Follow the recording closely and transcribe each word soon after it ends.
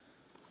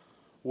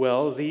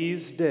Well,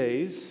 these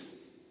days,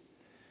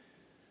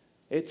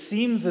 it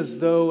seems as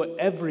though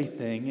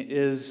everything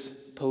is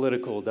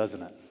political,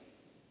 doesn't it?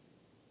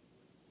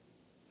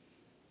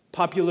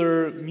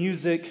 Popular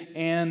music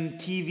and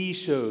TV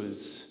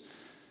shows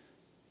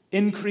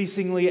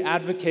increasingly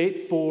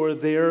advocate for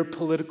their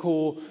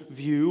political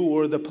view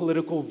or the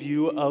political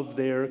view of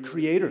their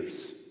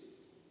creators.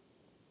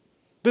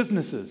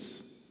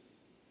 Businesses,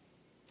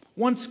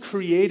 once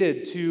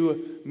created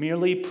to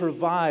merely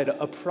provide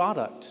a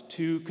product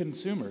to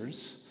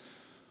consumers,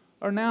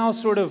 are now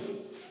sort of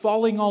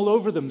falling all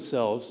over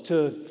themselves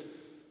to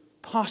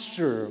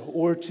posture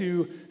or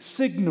to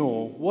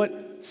signal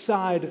what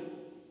side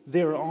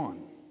they're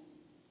on,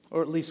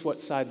 or at least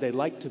what side they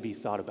like to be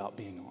thought about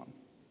being on.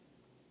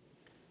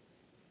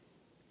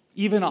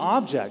 Even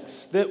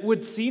objects that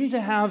would seem to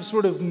have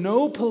sort of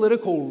no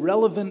political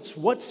relevance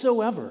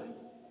whatsoever,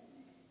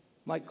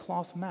 like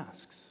cloth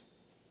masks,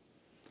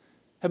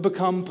 have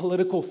become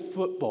political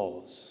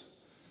footballs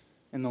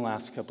in the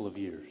last couple of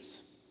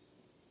years.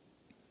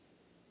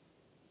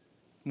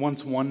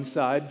 Once one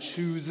side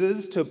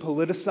chooses to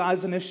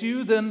politicize an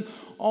issue, then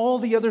all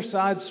the other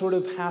sides sort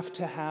of have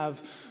to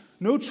have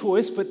no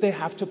choice, but they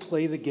have to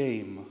play the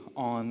game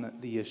on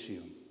the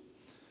issue.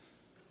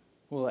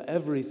 Well,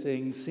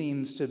 everything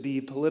seems to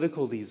be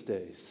political these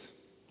days.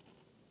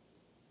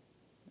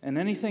 And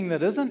anything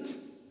that isn't,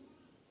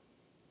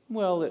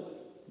 well, it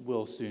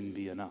will soon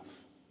be enough.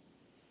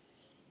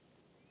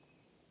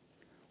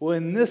 Well,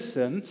 in this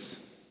sense,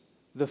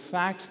 the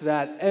fact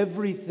that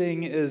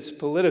everything is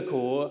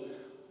political,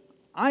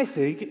 I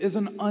think, is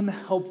an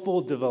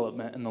unhelpful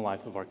development in the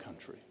life of our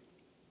country.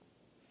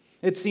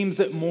 It seems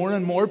that more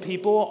and more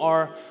people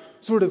are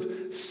sort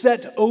of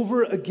set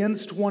over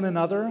against one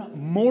another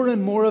more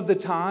and more of the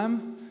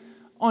time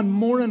on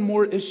more and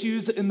more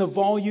issues, and the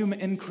volume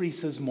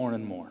increases more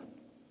and more.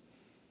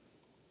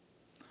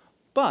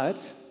 But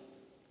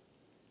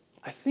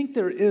I think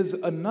there is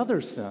another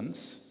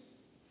sense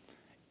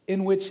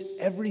in which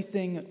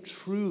everything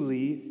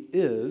truly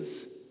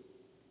is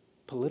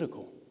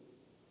political.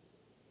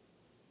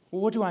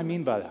 Well, what do I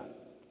mean by that?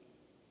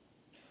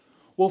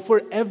 Well,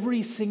 for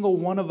every single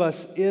one of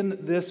us in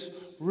this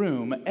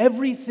room,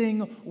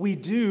 everything we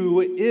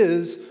do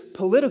is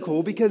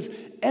political because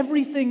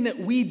everything that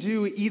we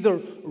do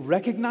either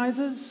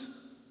recognizes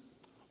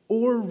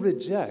or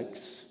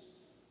rejects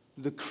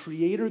the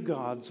Creator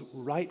God's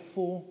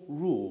rightful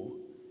rule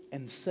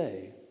and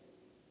say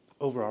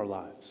over our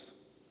lives.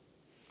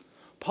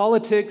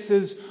 Politics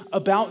is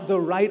about the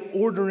right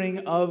ordering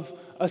of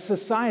a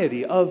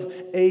society, of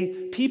a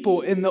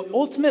people. And the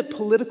ultimate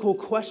political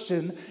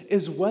question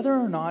is whether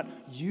or not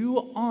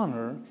you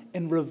honor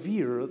and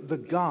revere the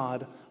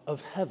God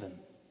of heaven,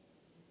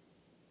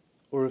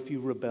 or if you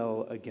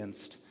rebel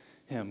against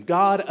Him.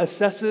 God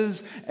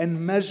assesses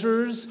and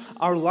measures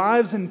our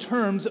lives in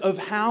terms of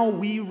how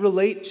we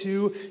relate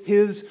to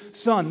His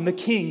Son, the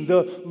King,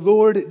 the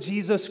Lord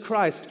Jesus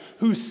Christ,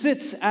 who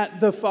sits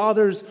at the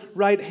Father's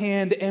right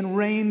hand and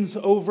reigns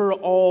over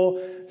all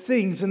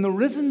things. And the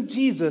risen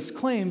Jesus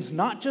claims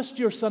not just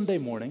your Sunday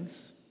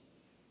mornings.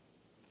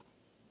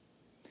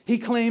 He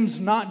claims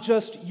not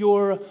just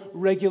your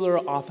regular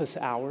office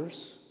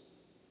hours.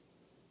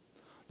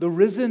 The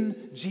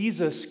risen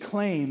Jesus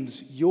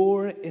claims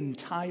your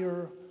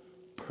entire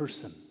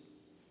person.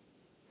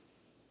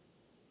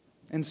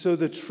 And so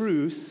the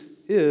truth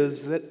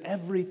is that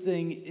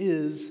everything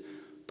is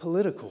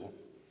political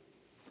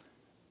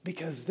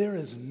because there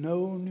is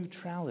no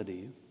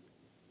neutrality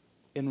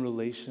in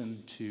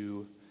relation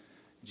to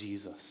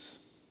Jesus.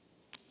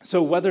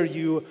 So whether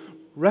you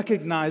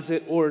recognize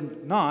it or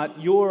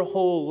not, your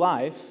whole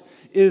life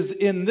is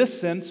in this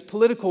sense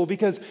political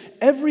because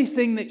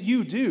everything that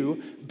you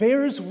do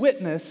bears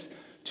witness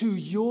to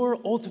your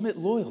ultimate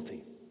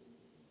loyalty,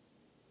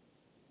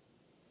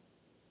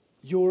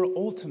 your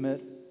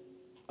ultimate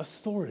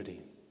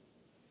authority,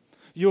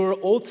 your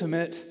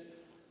ultimate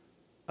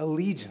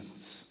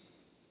allegiance.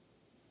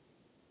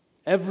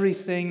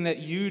 Everything that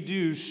you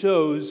do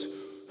shows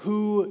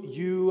who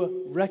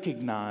you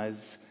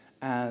recognize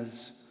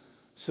as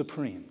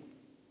supreme.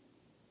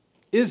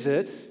 Is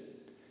it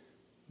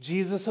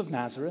Jesus of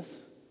Nazareth?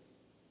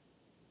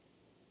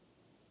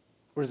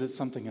 Or is it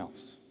something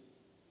else?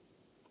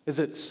 Is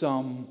it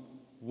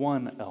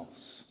someone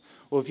else?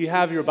 Well, if you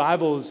have your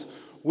Bibles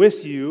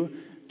with you,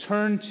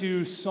 turn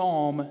to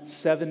Psalm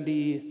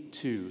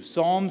 72.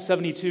 Psalm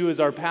 72 is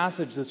our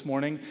passage this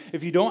morning.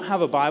 If you don't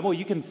have a Bible,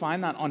 you can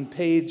find that on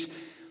page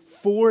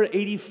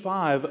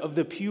 485 of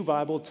the Pew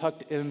Bible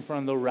tucked in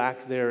front of the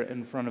rack there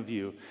in front of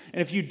you.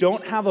 And if you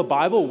don't have a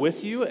Bible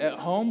with you at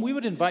home, we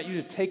would invite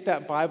you to take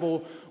that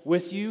Bible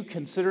with you.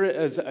 Consider it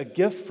as a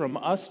gift from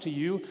us to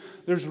you.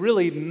 There's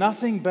really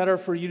nothing better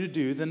for you to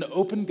do than to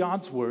open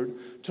God's Word,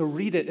 to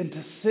read it, and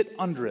to sit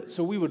under it.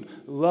 So we would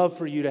love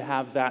for you to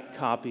have that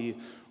copy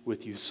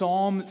with you.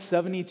 Psalm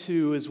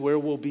 72 is where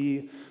we'll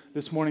be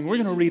this morning. We're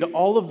going to read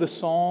all of the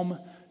psalm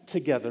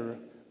together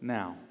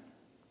now.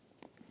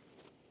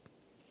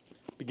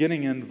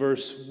 Beginning in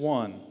verse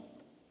 1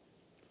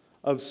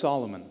 of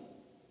Solomon.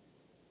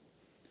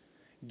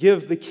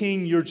 Give the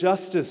king your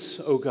justice,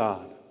 O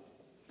God,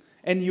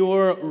 and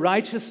your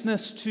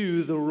righteousness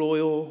to the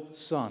royal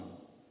son.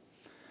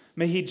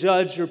 May he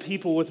judge your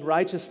people with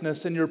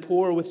righteousness and your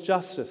poor with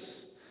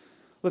justice.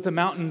 Let the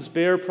mountains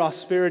bear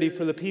prosperity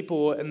for the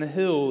people and the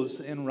hills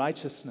in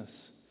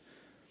righteousness.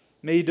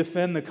 May he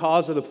defend the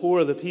cause of the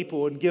poor of the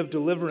people and give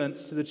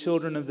deliverance to the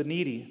children of the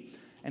needy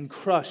and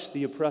crush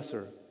the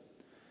oppressor.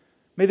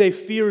 May they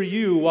fear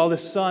you while the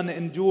sun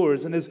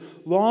endures and as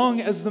long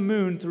as the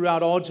moon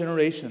throughout all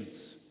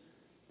generations.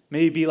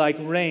 May he be like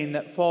rain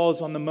that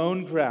falls on the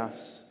mown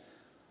grass,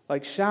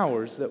 like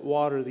showers that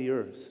water the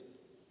earth.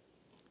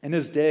 In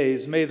his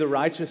days may the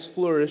righteous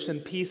flourish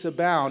and peace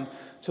abound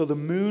till the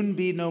moon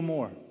be no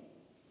more.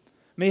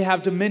 May he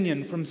have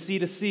dominion from sea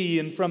to sea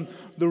and from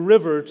the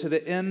river to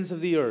the ends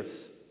of the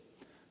earth.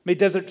 May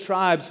desert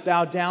tribes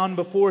bow down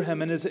before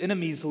him and his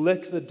enemies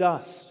lick the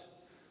dust.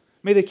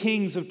 May the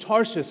kings of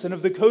Tarshish and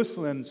of the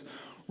coastlands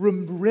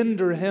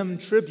render him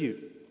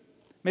tribute.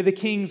 May the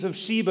kings of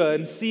Sheba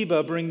and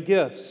Seba bring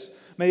gifts.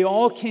 May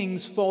all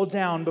kings fall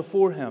down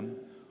before him.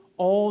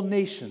 All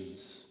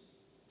nations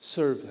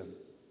serve him.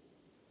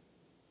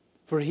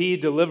 For he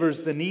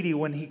delivers the needy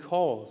when he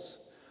calls,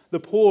 the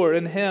poor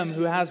and him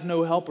who has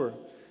no helper.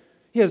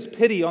 He has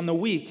pity on the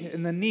weak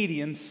and the needy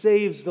and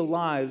saves the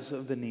lives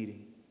of the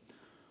needy.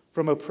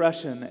 From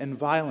oppression and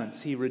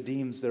violence he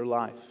redeems their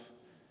life,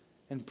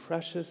 and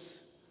precious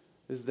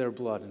is their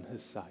blood in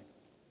his sight.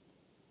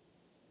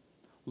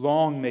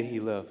 Long may he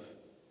live.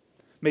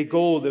 May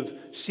gold of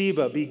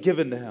Sheba be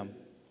given to him.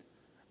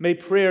 May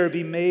prayer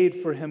be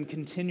made for him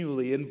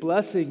continually, and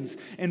blessings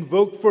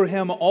invoked for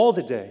him all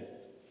the day.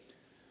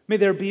 May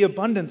there be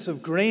abundance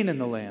of grain in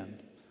the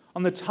land.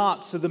 On the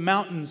tops of the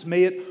mountains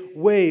may it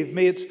wave,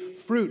 may its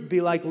fruit be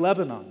like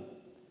Lebanon,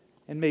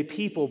 and may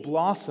people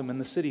blossom in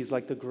the cities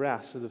like the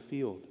grass of the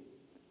field.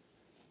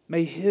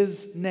 May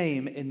his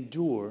name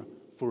endure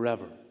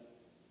forever.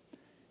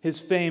 His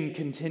fame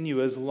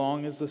continue as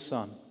long as the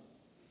sun.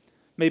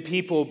 May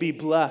people be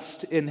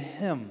blessed in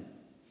him.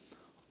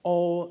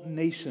 All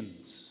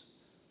nations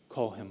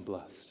call him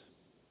blessed.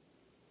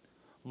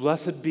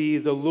 Blessed be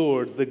the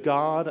Lord, the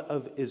God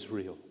of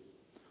Israel,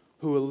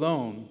 who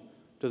alone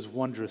does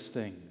wondrous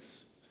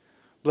things.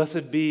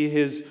 Blessed be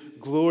his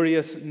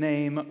glorious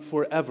name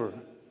forever.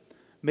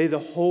 May the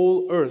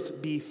whole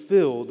earth be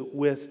filled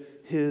with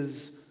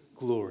his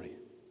glory.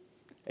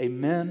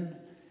 Amen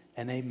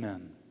and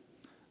amen.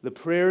 The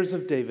prayers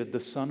of David, the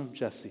son of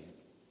Jesse,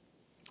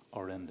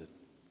 are ended.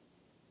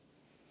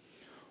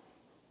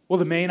 Well,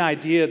 the main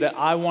idea that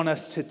I want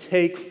us to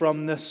take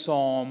from this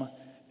psalm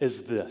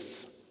is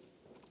this.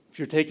 If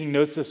you're taking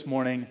notes this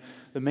morning,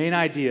 the main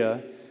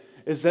idea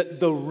is that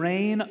the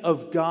reign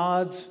of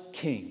God's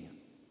King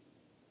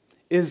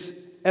is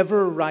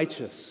ever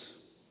righteous,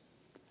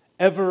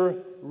 ever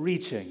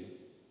reaching,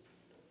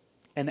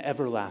 and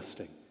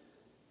everlasting.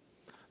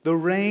 The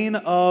reign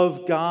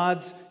of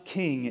God's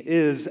King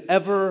is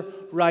ever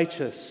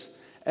righteous,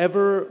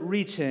 ever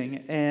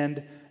reaching,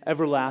 and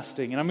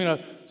everlasting. And I'm going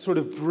to sort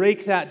of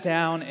break that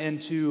down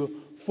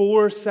into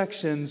 4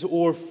 sections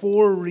or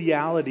 4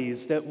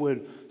 realities that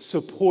would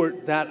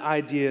support that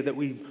idea that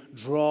we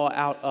draw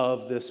out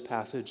of this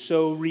passage.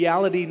 So,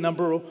 reality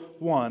number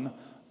 1,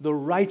 the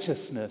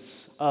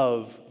righteousness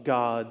of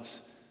God's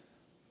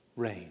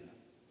reign.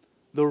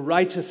 The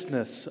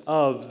righteousness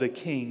of the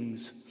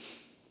King's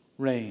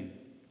reign.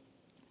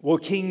 Well,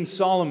 King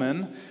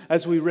Solomon,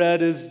 as we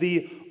read, is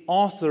the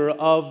author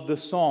of the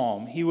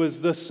psalm. He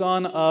was the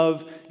son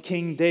of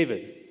King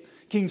David.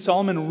 King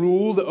Solomon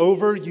ruled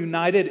over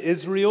united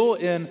Israel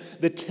in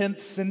the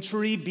 10th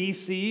century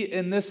BC,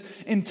 and this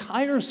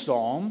entire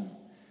psalm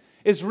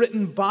is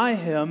written by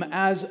him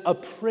as a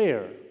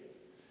prayer.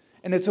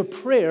 And it's a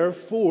prayer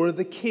for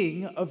the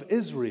king of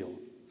Israel.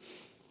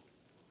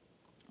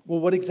 Well,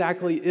 what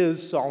exactly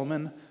is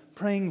Solomon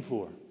praying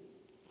for?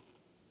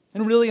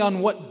 And really,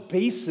 on what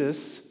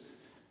basis,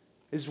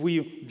 as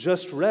we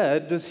just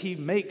read, does he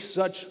make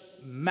such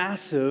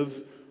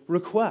massive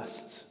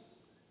requests?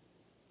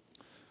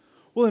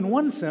 Well, in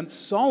one sense,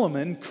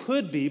 Solomon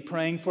could be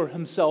praying for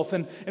himself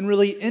and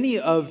really any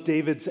of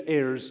David's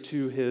heirs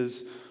to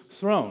his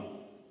throne.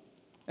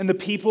 And the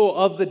people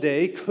of the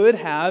day could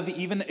have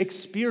even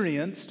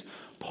experienced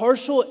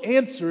partial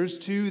answers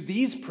to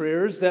these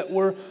prayers that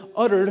were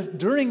uttered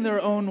during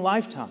their own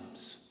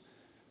lifetimes.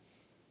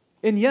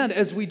 And yet,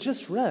 as we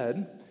just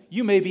read,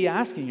 you may be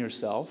asking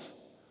yourself,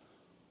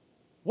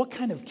 what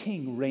kind of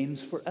king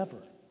reigns forever?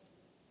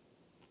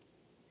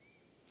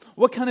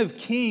 What kind of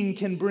king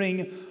can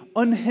bring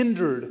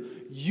unhindered,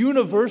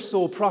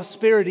 universal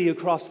prosperity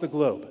across the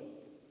globe?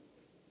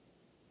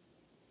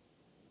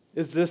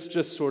 Is this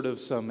just sort of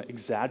some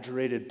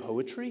exaggerated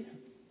poetry?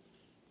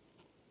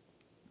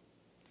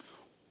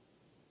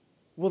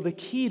 Well, the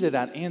key to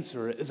that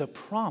answer is a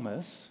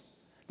promise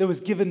that was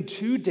given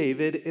to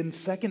David in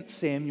 2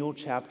 Samuel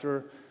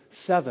chapter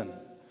 7,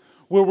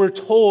 where we're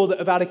told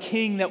about a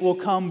king that will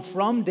come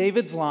from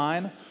David's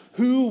line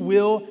who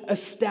will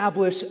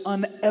establish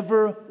an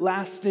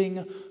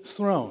everlasting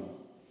throne,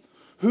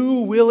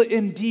 who will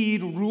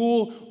indeed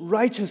rule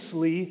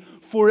righteously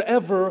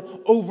forever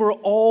over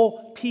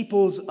all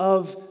peoples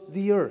of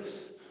the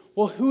earth.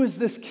 Well, who is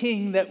this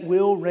king that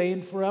will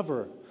reign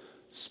forever?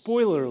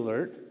 Spoiler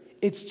alert,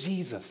 it's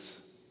Jesus.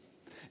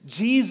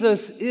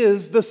 Jesus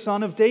is the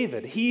Son of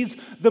David. He's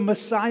the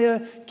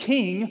Messiah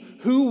King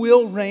who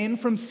will reign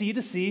from sea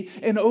to sea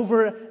and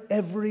over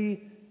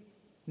every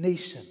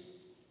nation.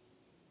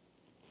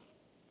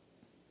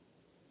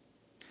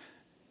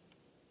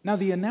 Now,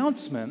 the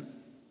announcement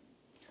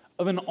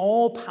of an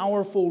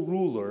all-powerful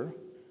ruler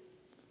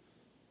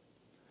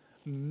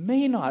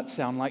may not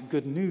sound like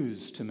good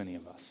news to many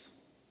of us.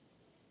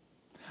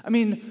 I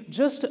mean,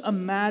 just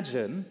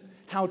imagine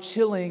how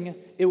chilling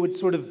it would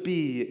sort of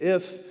be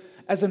if,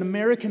 as an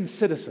American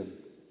citizen,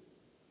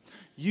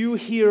 you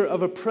hear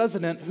of a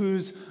president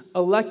who's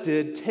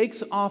elected,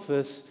 takes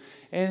office,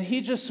 and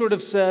he just sort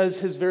of says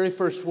his very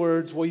first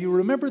words, well, you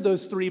remember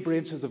those 3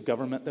 branches of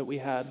government that we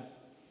had?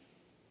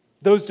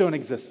 Those don't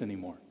exist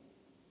anymore.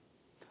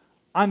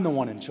 I'm the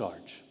one in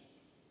charge.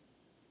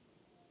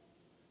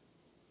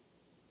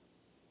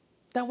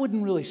 That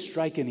wouldn't really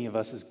strike any of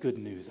us as good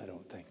news, I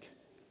don't think.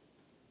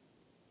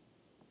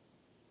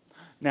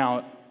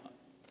 Now,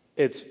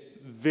 it's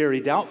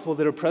very doubtful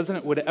that a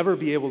president would ever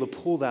be able to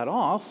pull that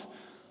off,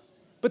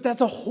 but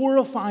that's a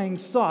horrifying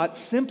thought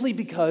simply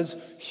because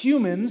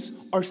humans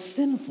are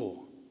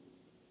sinful.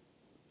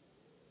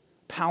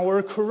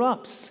 Power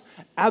corrupts.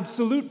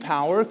 Absolute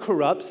power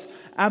corrupts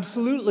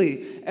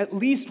absolutely, at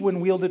least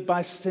when wielded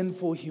by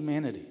sinful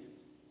humanity.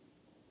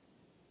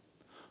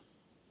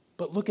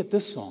 But look at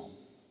this psalm.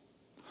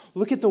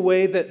 Look at the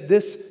way that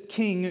this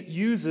king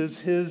uses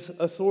his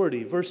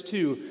authority. Verse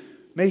 2,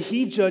 may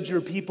he judge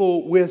your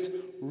people with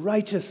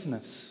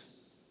righteousness,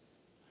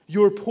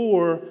 your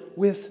poor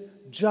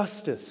with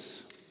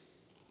justice.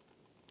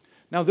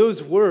 Now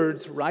those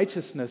words,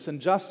 righteousness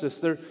and justice,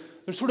 they're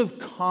sort of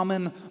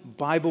common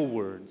Bible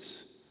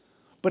words,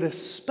 but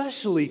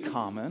especially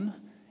common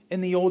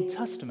in the Old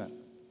Testament,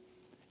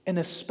 and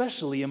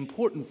especially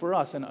important for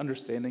us in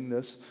understanding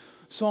this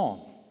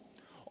psalm.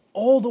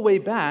 All the way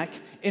back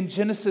in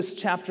Genesis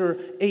chapter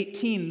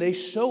 18, they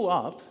show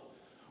up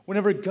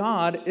whenever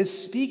God is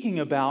speaking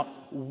about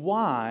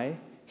why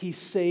he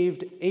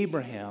saved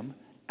Abraham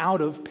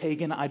out of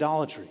pagan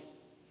idolatry.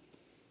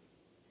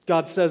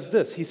 God says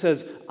this, he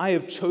says, I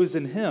have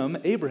chosen him,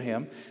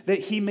 Abraham, that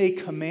he may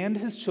command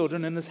his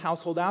children and his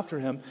household after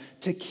him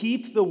to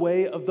keep the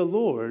way of the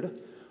Lord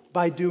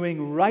by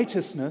doing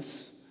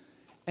righteousness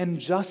and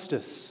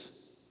justice,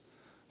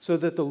 so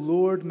that the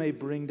Lord may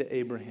bring to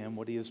Abraham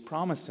what he has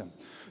promised him.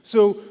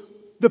 So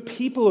the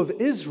people of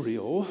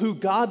Israel, who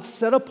God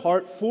set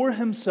apart for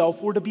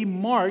himself, were to be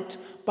marked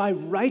by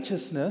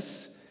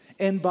righteousness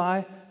and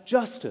by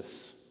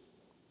justice.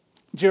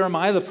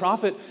 Jeremiah the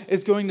prophet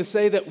is going to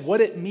say that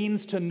what it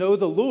means to know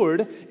the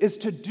Lord is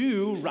to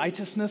do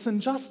righteousness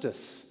and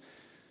justice.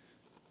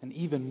 And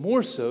even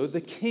more so,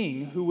 the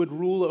king who would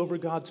rule over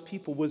God's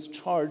people was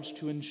charged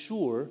to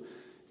ensure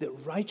that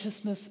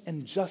righteousness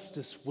and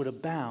justice would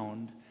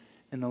abound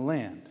in the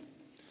land.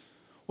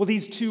 Well,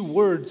 these 2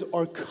 words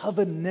are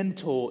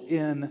covenantal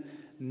in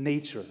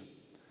nature.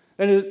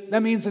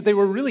 That means that they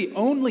were really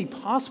only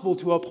possible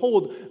to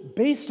uphold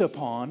based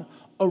upon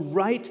a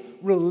right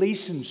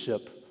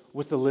relationship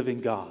with the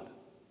living God.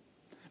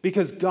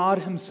 Because God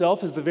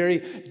himself is the very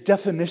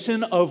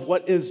definition of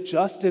what is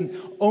just and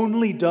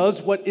only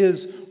does what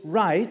is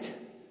right,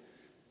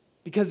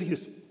 because he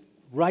is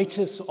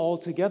righteous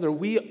altogether.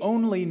 We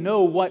only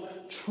know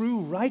what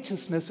true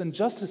righteousness and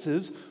justice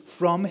is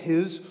from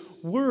his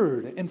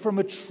word and from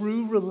a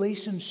true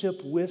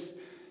relationship with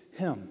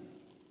him.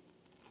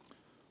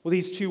 Well,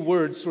 these 2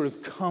 words sort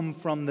of come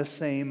from the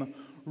same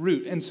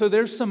root. And so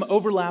there's some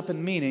overlap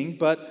in meaning,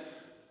 but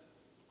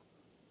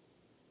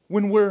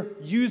when we're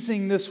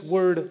using this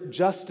word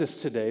justice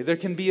today, there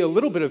can be a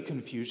little bit of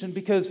confusion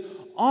because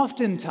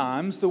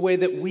oftentimes the way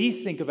that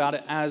we think about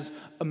it as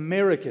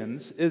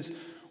Americans is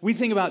we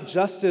think about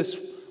justice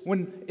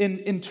when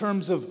in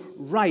terms of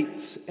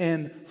rights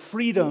and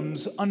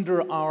freedoms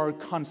under our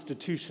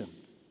Constitution.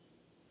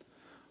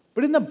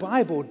 But in the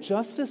Bible,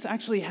 justice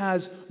actually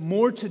has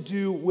more to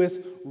do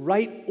with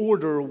right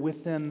order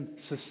within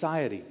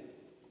society.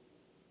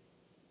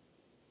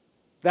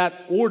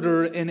 That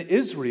order in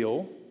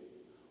Israel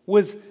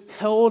was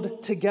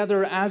held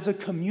together as a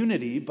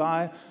community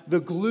by the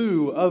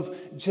glue of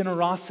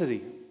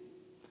generosity,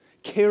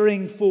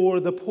 caring for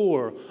the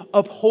poor,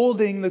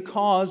 upholding the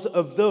cause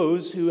of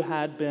those who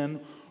had been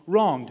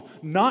wronged,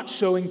 not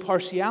showing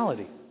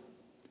partiality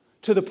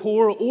to the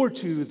poor or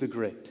to the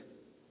great.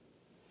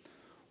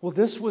 Well,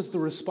 this was the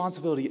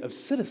responsibility of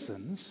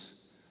citizens,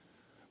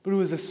 but it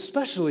was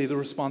especially the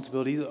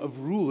responsibility of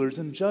rulers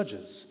and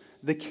judges,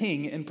 the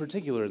king in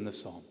particular in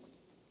this psalm.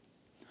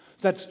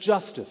 So that's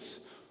justice.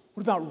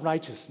 What about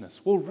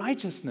righteousness? Well,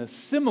 righteousness,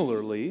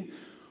 similarly,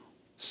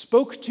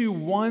 spoke to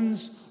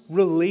one's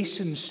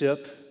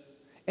relationship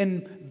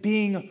and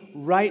being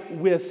right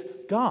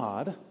with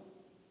God,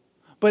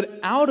 but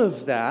out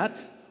of that,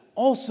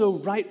 also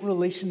right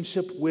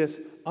relationship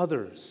with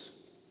others.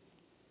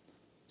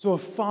 So a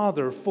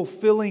father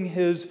fulfilling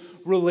his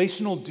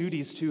relational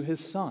duties to his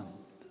son,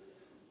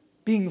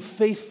 being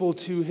faithful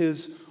to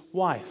his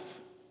wife,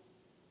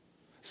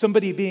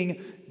 somebody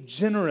being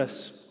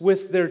generous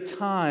with their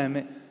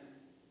time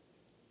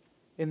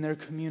in their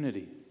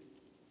community.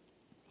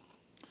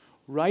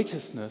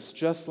 Righteousness,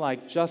 just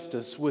like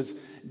justice, was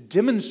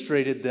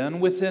demonstrated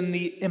then within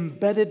the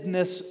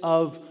embeddedness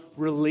of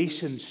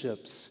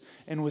relationships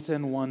and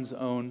within one's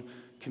own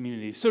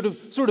community. Sort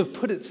of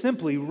put it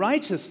simply,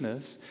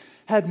 righteousness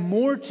had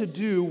more to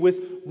do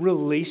with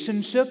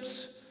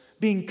relationships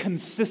being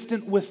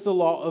consistent with the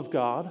law of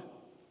God.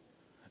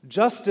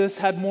 Justice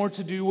had more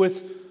to do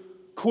with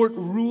court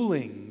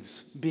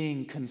rulings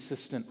being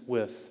consistent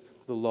with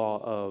the law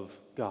of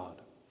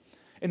God.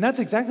 And that's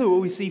exactly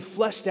what we see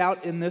fleshed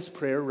out in this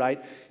prayer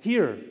right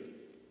here.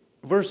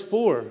 Verse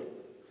 4,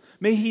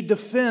 may he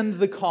defend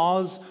the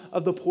cause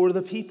of the poor of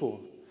the people.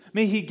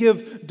 May he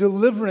give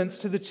deliverance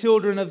to the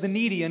children of the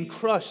needy and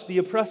crush the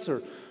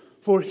oppressor.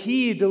 For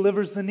he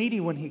delivers the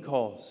needy when he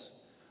calls,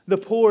 the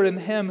poor and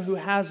him who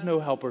has no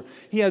helper.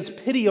 He has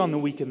pity on the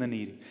weak and the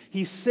needy.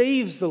 He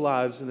saves the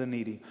lives of the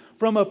needy.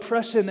 From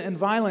oppression and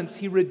violence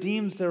he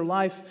redeems their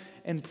life,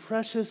 and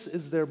precious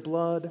is their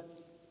blood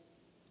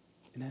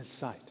in his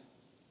sight.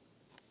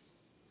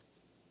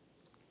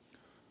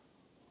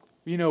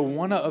 You know,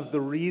 one of the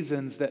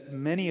reasons that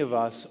many of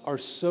us are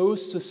so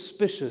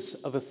suspicious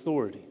of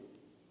authority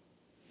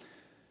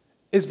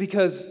is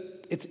because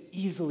it's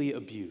easily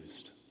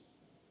abused.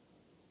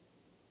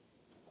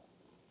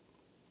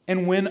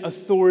 And when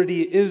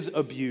authority is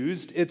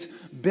abused, it's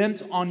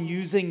bent on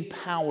using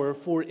power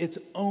for its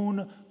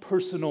own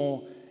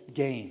personal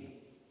gain.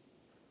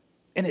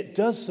 And it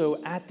does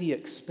so at the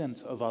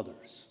expense of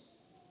others.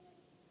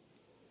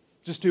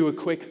 Just do a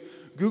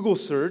quick Google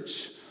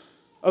search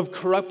of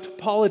corrupt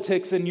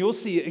politics, and you'll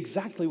see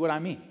exactly what I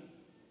mean.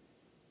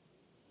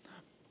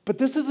 But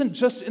this isn't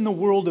just in the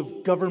world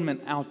of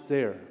government out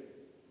there.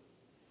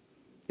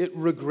 It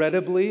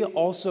regrettably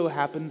also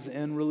happens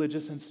in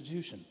religious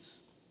institutions,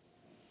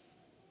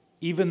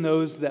 even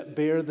those that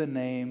bear the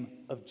name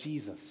of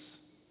Jesus.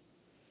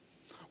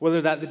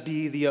 Whether that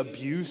be the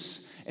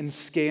abuse and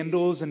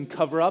scandals and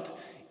cover-up,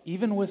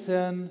 even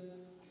within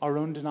our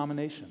own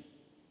denomination,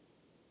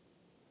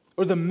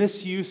 or the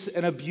misuse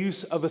and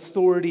abuse of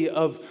authority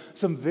of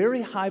some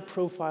very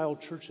high-profile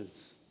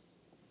churches.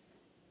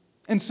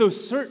 And so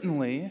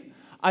certainly,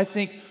 I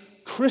think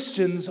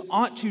Christians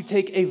ought to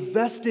take a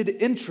vested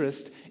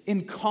interest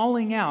in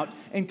calling out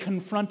and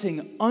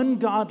confronting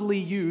ungodly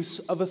use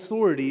of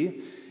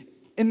authority,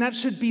 and that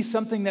should be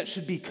something that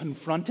should be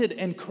confronted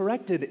and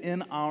corrected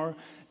in our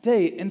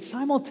day. And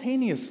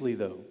simultaneously,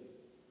 though,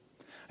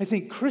 I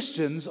think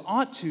Christians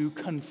ought to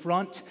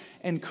confront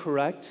and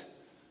correct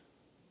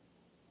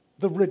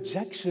the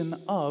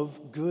rejection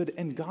of good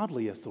and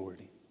godly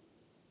authority.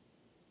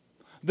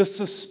 The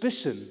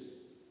suspicion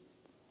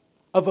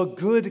of a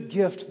good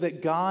gift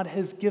that God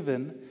has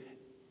given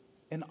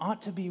and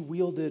ought to be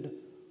wielded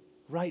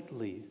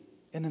rightly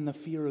and in the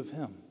fear of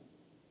Him,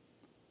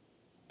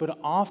 but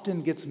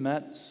often gets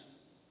met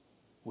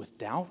with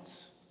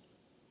doubts,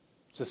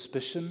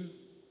 suspicion,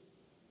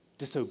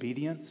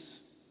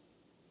 disobedience,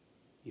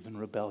 even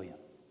rebellion.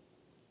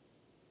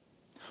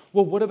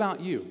 Well, what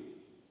about you?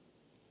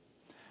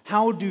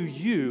 How do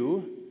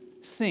you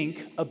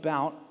think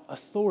about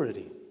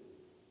authority?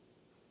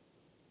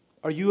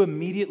 Are you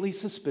immediately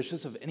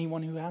suspicious of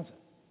anyone who has it?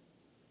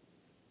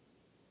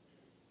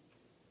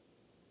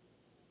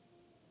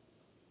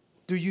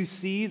 Do you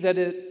see that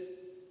it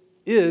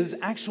is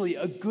actually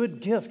a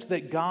good gift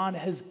that God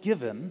has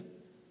given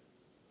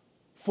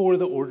for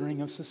the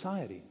ordering of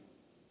society?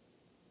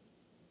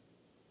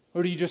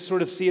 Or do you just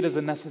sort of see it as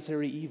a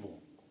necessary evil?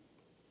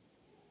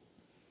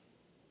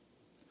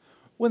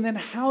 Well, then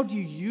how do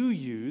you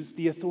use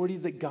the authority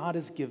that God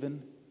has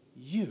given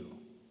you?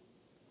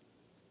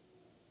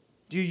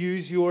 Do you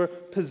use your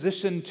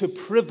position to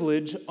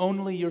privilege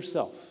only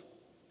yourself?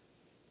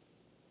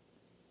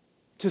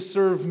 To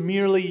serve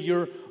merely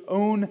your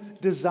own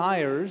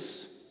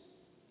desires,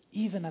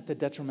 even at the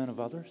detriment of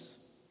others?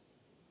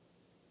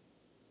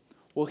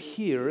 Well,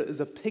 here is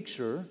a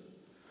picture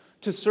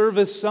to serve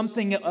as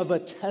something of a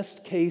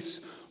test case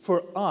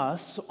for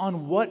us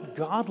on what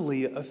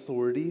godly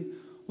authority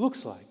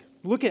looks like.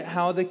 Look at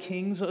how the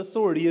king's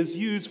authority is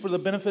used for the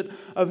benefit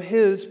of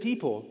his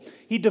people.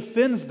 He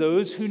defends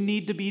those who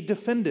need to be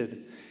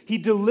defended. He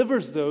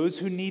delivers those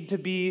who need to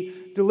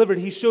be delivered.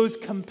 He shows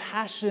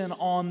compassion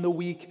on the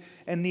weak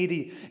and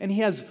needy, and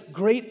he has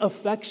great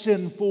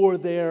affection for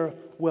their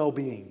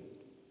well-being.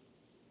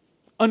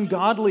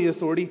 Ungodly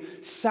authority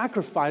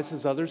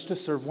sacrifices others to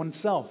serve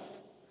oneself.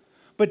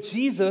 But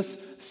Jesus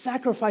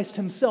sacrificed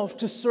himself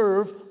to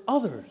serve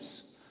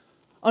others.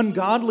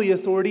 Ungodly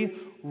authority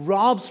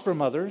robs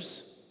from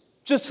others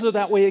just so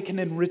that way it can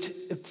enrich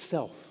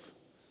itself.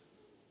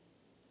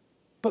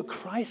 But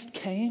Christ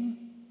came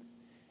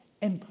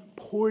and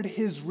poured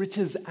his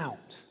riches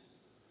out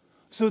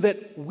so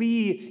that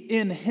we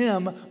in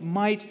him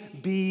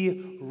might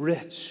be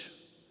rich.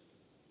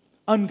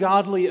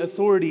 Ungodly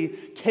authority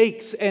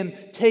takes and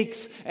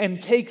takes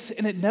and takes,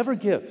 and it never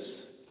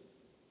gives.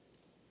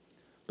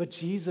 But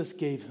Jesus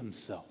gave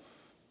himself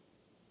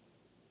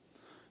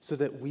so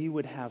that we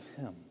would have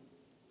him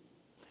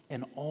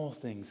and all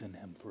things in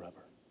him forever.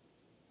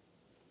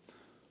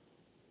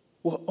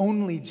 Well,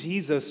 only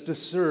Jesus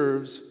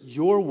deserves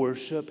your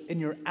worship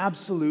and your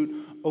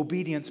absolute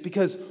obedience,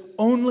 because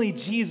only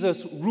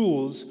Jesus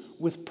rules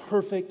with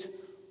perfect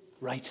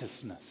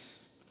righteousness.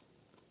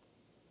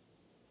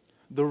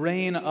 The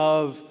reign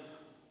of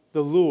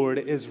the Lord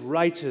is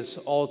righteous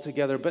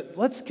altogether. But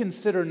let's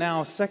consider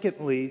now,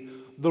 secondly,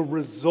 the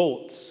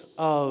results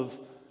of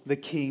the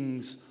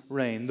king's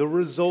reign. The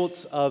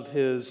results of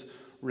his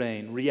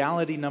reign.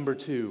 Reality number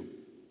 2.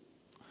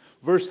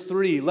 Verse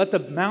 3, let the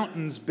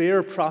mountains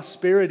bear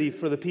prosperity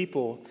for the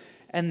people,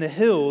 and the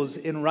hills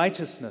in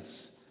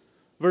righteousness.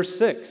 Verse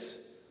 6,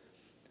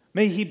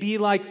 may he be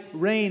like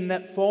rain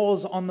that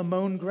falls on the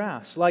mown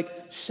grass,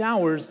 like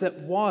showers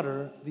that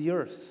water the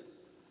earth.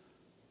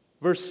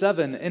 Verse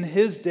 7, in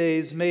his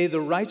days may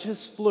the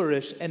righteous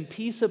flourish and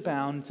peace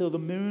abound till the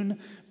moon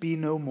be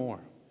no more.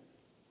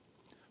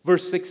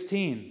 Verse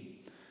 16,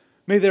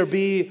 may there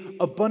be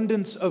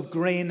abundance of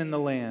grain in the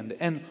land,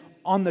 and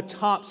on the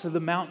tops of the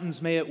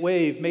mountains may it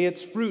wave. May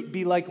its fruit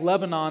be like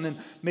Lebanon, and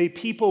may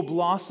people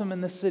blossom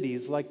in the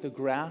cities like the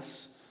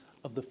grass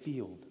of the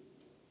field.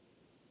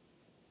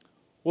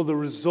 Well, the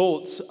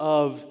results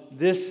of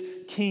this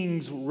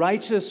king's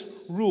righteous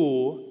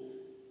rule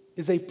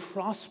is a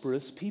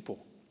prosperous people,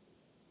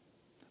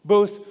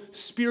 both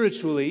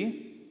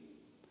spiritually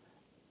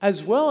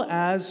as well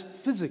as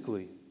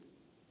physically.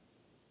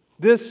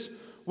 This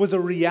was a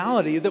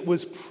reality that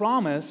was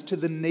promised to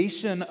the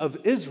nation of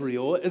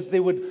Israel as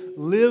they would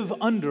live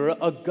under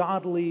a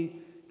godly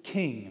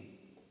king.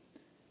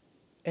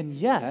 And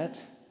yet,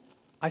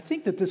 I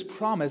think that this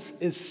promise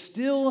is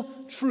still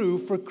true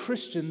for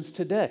Christians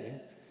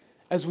today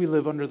as we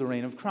live under the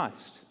reign of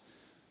Christ.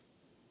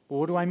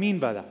 Well, what do I mean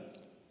by that?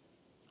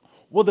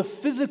 Well, the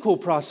physical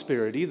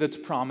prosperity that's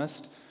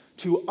promised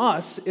to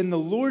us in the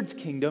Lord's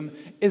kingdom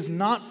is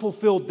not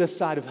fulfilled this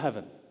side of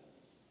heaven.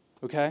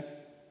 Okay?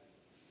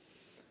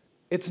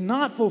 It's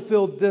not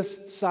fulfilled this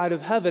side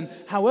of heaven.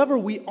 However,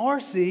 we are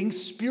seeing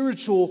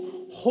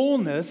spiritual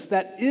wholeness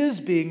that is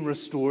being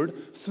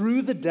restored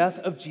through the death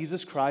of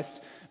Jesus Christ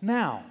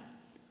now.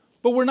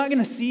 But we're not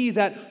going to see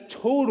that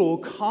total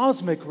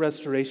cosmic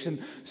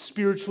restoration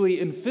spiritually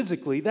and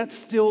physically. That's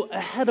still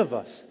ahead of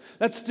us.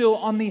 That's still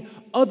on the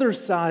other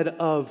side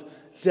of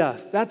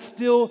death. That's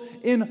still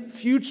in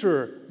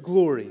future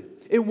glory.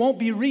 It won't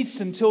be reached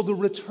until the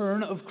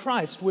return of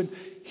Christ, when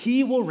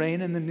he will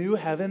reign in the new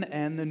heaven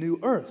and the new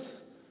earth.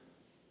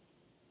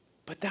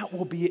 But that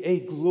will be a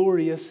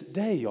glorious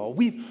day, y'all.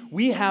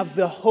 We have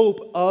the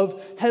hope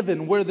of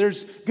heaven, where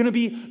there's going to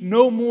be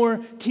no more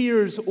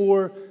tears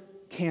or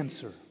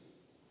cancer,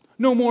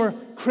 no more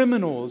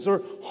criminals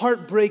or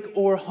heartbreak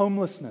or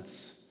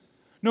homelessness,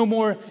 no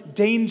more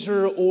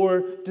danger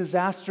or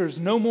disasters,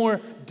 no more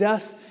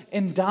death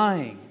and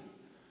dying.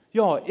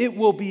 Y'all, it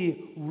will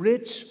be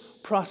rich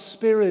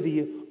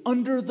prosperity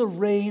under the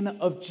reign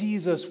of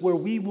Jesus, where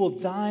we will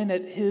dine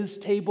at his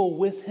table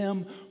with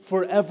him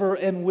forever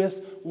and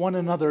with one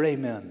another.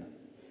 Amen.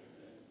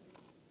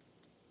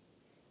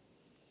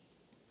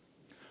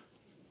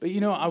 But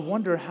I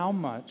wonder how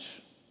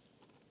much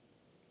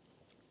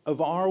of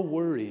our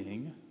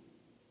worrying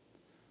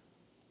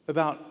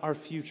about our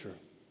future,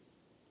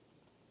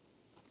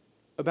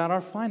 about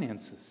our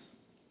finances,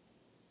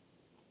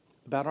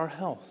 about our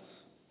health,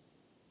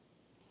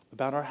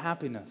 about our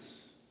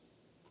happiness,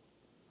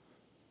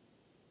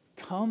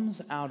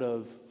 comes out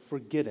of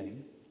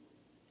forgetting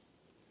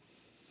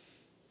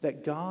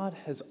that God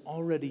has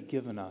already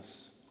given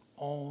us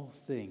all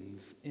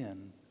things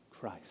in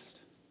Christ.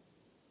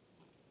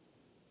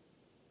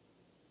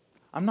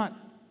 I'm not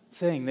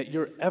saying that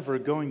you're ever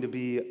going to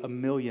be a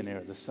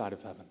millionaire this side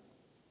of heaven.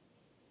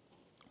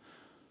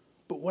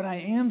 But what I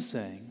am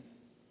saying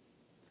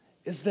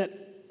is that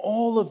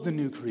all of the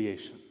new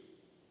creation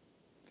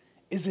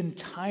is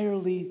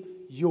entirely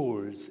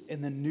yours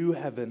in the new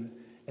heaven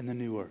and the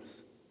new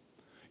earth.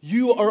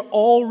 You are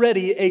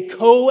already a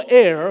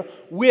co-heir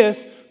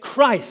with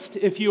Christ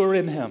if you are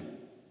in him.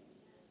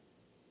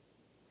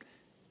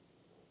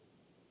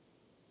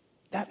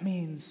 That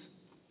means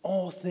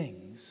all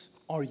things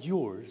are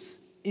yours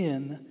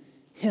in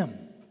him.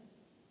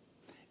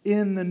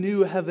 In the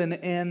new heaven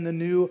and the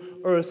new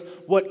earth,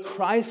 what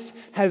Christ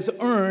has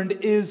earned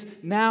is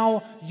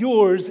now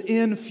yours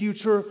in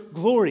future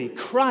glory.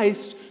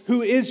 Christ,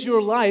 who is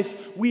your life,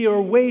 we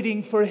are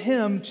waiting for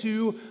him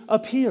to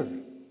appear.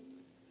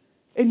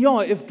 And y'all,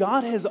 if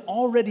God has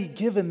already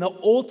given the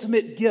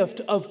ultimate gift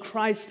of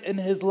Christ and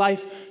his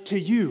life to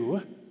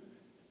you,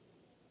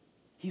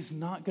 he's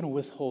not going to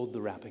withhold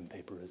the wrapping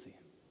paper, is he?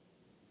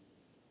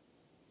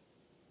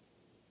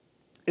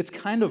 It's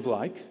kind of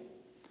like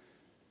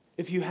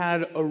if you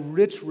had a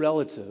rich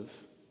relative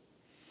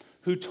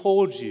who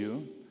told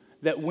you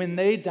that when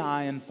they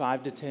die in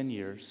 5 to 10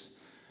 years,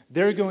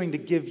 they're going to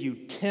give you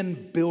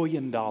 $10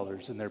 billion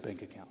in their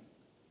bank account.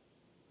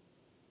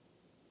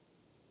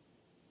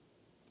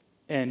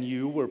 And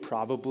you were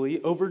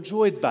probably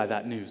overjoyed by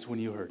that news when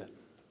you heard it.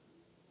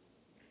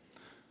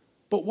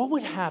 But what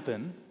would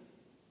happen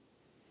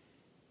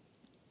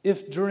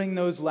if during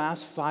those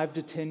last 5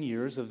 to 10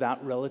 years of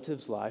that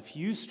relative's life,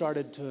 you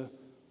started to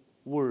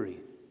worry?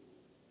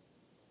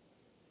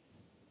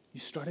 You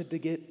started to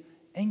get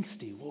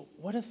angsty. Well,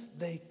 what if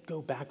they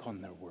go back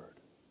on their word?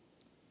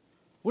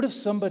 What if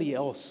somebody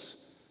else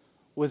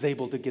was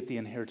able to get the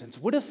inheritance?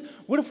 What if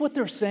what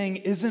they're saying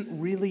isn't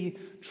really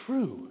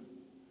true?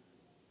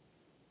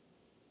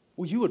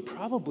 Well, you would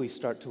probably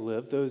start to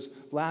live those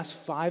last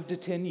 5 to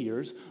 10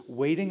 years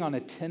waiting on a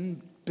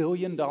 $10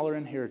 billion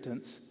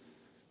inheritance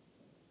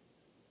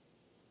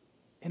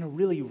in a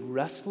really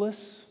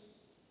restless,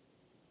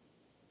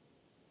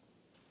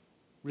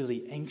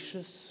 really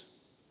anxious,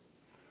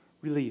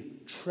 really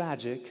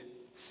tragic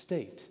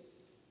state.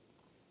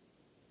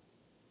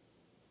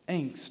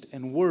 Angst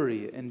and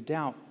worry and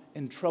doubt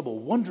and trouble,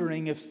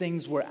 wondering if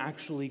things were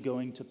actually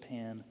going to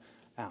pan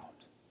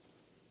out.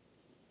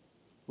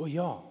 Well,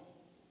 y'all,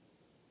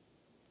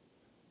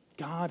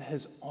 God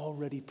has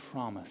already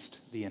promised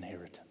the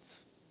inheritance.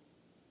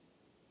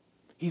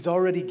 He's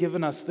already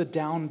given us the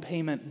down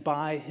payment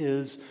by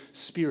His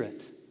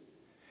Spirit.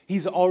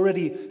 He's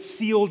already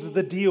sealed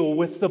the deal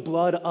with the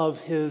blood of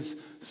His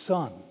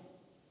Son.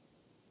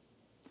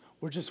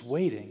 We're just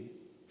waiting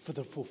for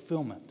the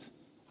fulfillment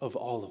of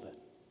all of it.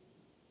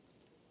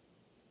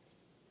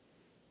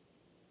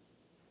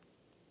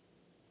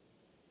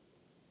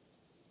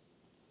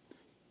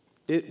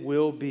 It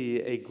will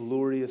be a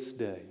glorious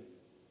day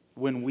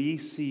when we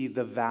see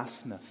the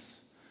vastness,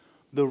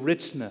 the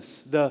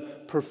richness, the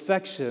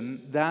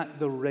perfection that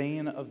the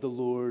reign of the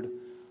Lord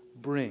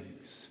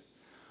brings.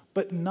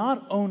 But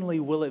not only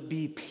will it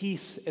be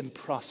peace and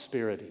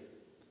prosperity,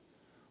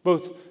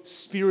 both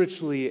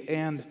spiritually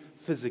and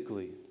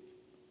physically,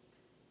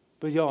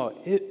 but y'all,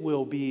 it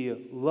will be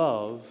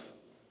love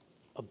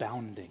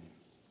abounding.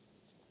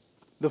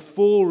 The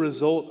full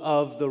result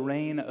of the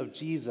reign of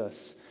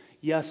Jesus.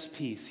 Yes,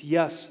 peace.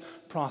 Yes,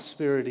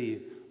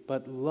 prosperity,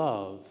 but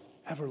love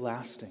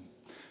everlasting.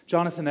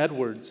 Jonathan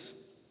Edwards,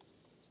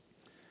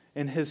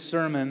 in his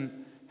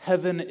sermon,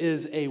 Heaven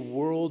is a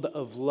World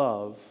of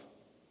Love,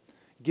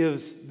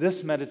 gives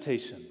this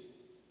meditation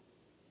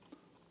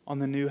on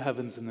the new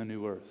heavens and the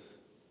new earth.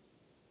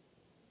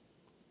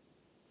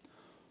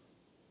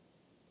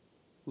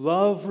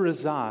 Love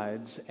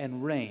resides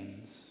and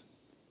reigns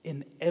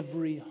in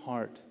every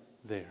heart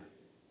there.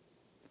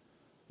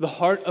 The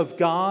heart of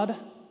God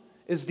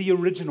is the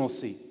original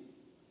seat.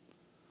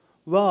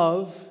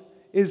 Love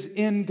is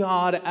in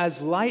God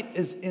as light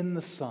is in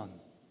the sun,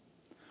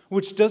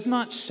 which does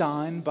not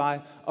shine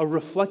by a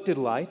reflected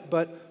light,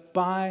 but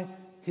by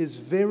His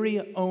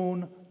very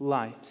own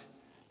light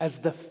as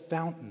the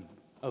fountain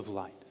of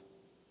light.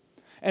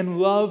 And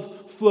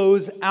love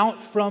flows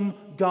out from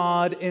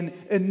God in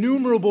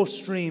innumerable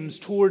streams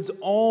towards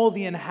all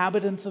the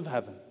inhabitants of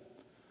heaven.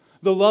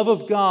 The love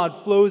of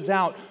God flows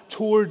out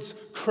towards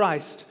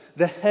Christ,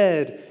 the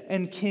head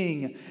and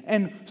king,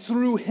 and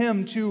through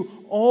Him to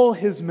all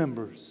His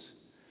members,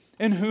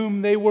 in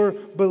whom they were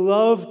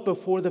beloved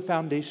before the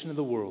foundation of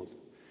the world,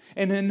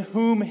 and in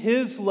whom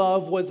His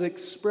love was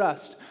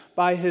expressed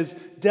by His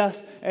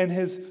death and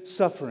His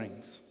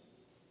sufferings,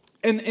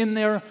 and in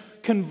their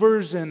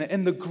conversion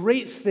and the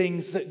great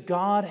things that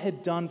God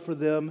had done for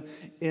them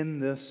in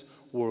this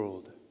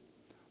world,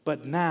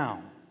 but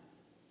now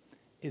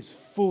is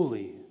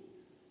fully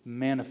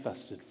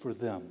manifested for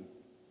them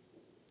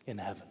in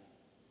heaven.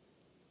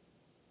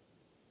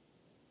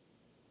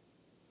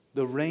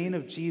 The reign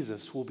of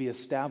Jesus will be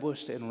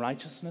established in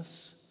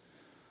righteousness,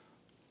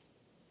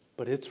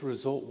 but its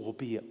result will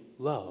be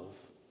love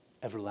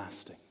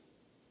everlasting.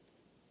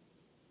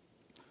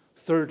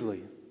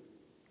 Thirdly,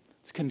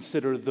 let's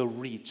consider the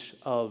reach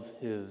of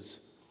His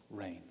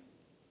reign.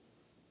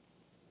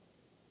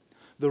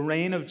 The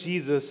reign of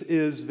Jesus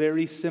is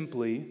very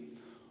simply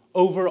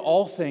over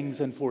all things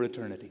and for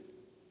eternity.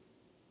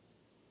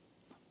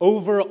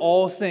 Over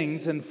all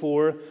things and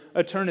for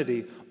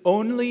eternity.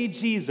 Only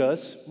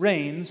Jesus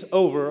reigns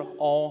over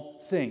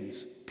all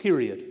things.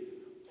 Period.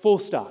 Full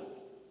stop.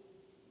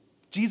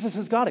 Jesus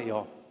has got it,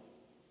 y'all.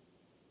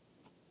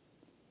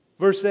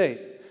 Verse 8.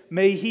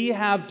 May He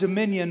have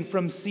dominion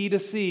from sea to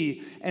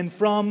sea and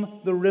from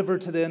the river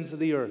to the ends of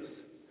the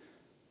earth.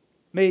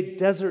 May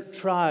desert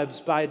tribes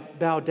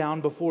bow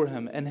down before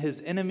Him and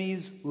His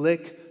enemies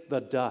lick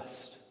the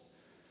dust.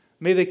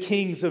 May the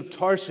kings of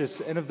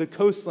Tarshish and of the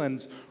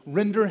coastlands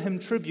render Him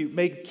tribute.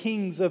 May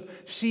kings of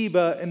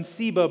Sheba and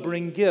Seba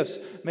bring gifts.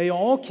 May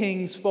all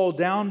kings fall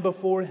down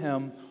before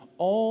Him.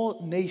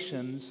 All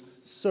nations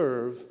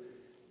serve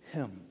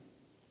Him.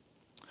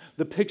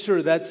 The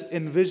picture that's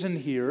envisioned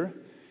here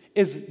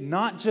is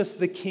not just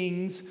the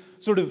kings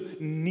sort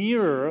of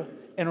near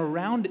and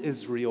around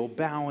Israel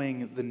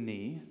bowing the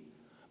knee,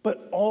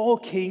 but all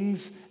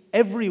kings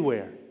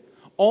everywhere,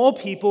 all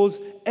peoples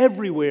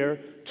everywhere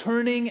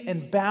turning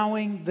and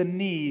bowing the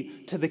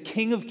knee to the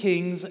King of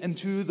Kings and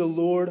to the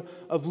Lord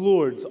of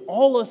Lords.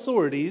 All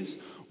authorities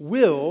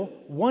will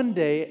one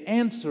day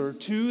answer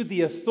to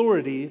the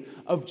authority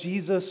of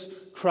Jesus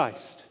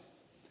Christ.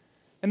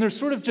 And there's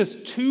sort of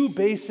just two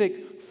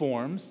basic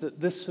forms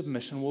that this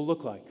submission will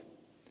look like.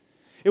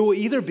 It will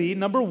either be,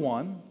 number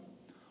one,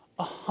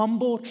 a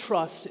humble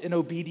trust in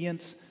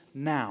obedience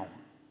now,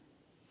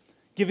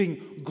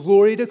 giving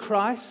glory to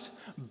Christ,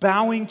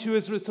 bowing to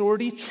his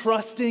authority,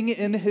 trusting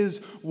in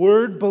his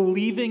word,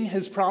 believing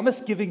his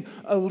promise, giving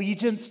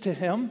allegiance to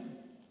him.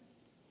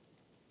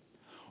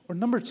 Or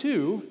number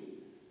two,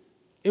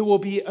 it will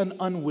be an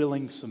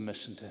unwilling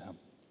submission to him,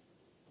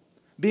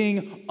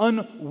 being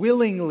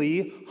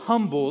unwillingly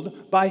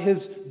humbled by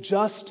his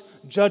just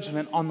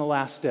judgment on the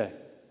last day,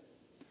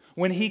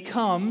 when he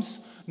comes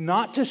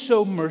not to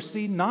show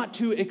mercy, not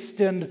to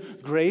extend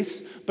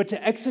grace, but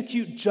to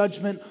execute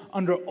judgment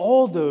under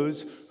all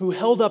those who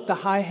held up the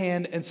high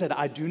hand and said,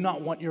 "I do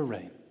not want your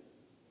reign."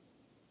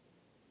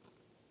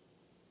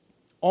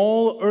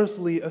 All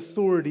earthly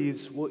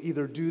authorities will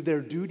either do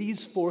their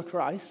duties for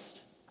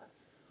Christ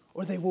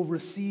or they will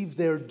receive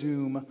their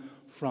doom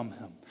from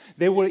him.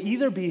 They will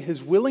either be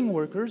his willing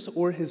workers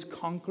or his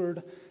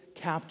conquered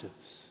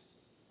captives.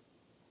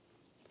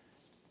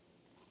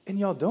 And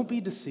y'all, don't be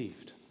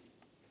deceived.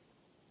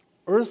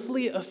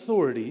 Earthly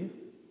authority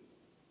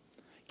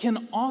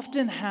can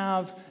often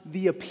have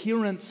the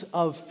appearance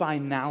of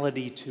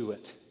finality to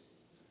it.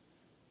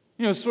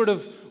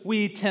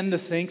 We tend to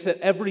think that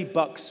every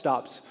buck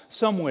stops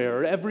somewhere,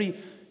 or every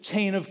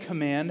chain of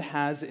command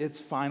has its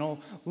final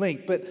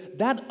link. But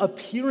that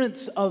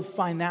appearance of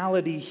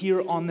finality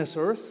here on this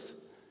earth,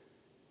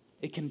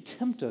 it can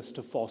tempt us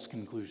to false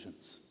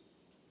conclusions.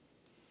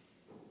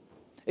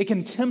 It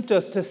can tempt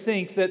us to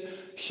think that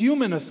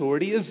human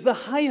authority is the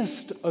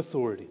highest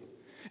authority.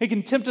 It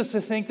can tempt us to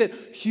think that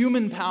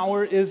human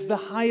power is the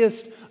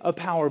highest of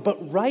power.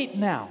 But right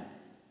now,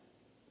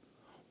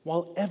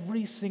 while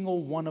every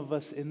single one of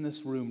us in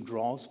this room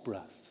draws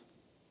breath,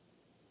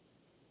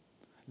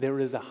 there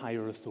is a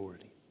higher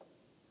authority.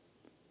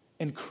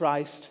 And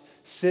Christ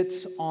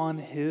sits on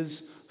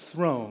his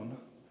throne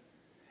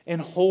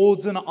and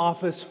holds an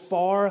office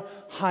far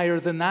higher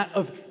than that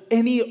of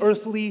any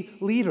earthly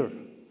leader.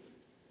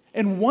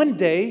 And one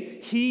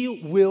day, he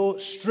will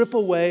strip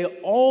away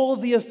all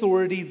the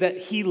authority that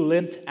he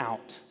lent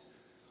out,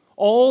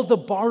 all the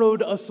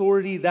borrowed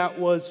authority that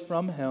was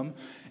from him.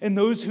 And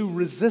those who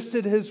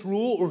resisted his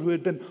rule or who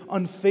had been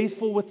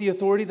unfaithful with the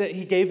authority that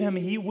he gave him,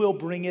 he will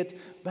bring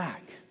it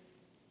back.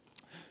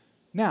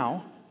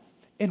 Now,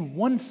 in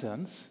one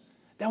sense,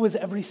 that was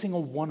every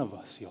single one of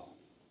us, y'all.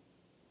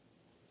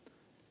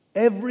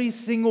 Every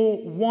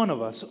single one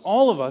of us,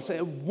 all of us,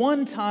 at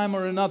one time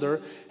or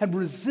another, had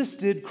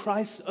resisted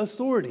Christ's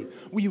authority.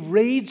 We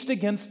raged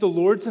against the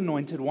Lord's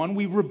anointed one.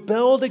 We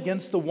rebelled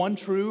against the one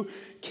true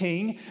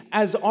King.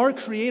 As our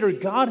Creator,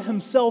 God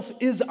himself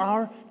is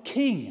our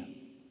King.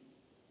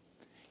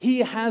 He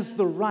has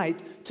the right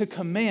to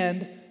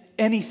command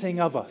anything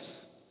of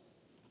us.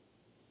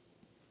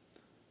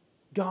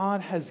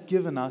 God has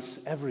given us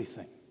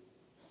everything,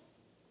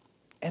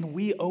 and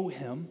we owe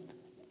him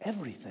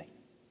everything.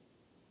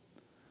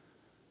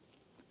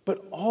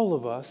 But all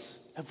of us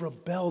have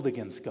rebelled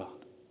against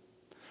God.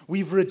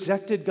 We've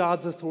rejected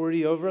God's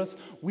authority over us.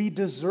 We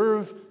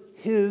deserve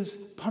his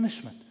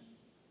punishment.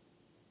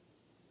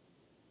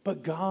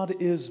 But God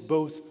is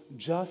both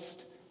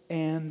just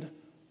and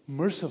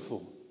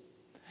merciful.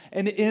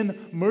 And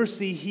in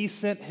mercy, he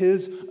sent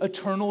his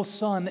eternal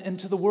Son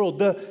into the world,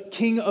 the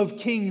King of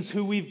Kings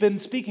who we've been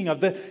speaking of,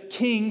 the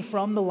King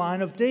from the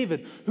line of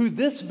David, who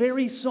this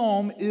very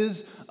psalm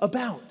is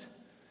about.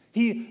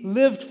 He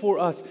lived for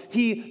us.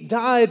 He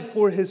died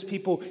for his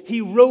people.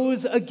 He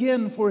rose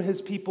again for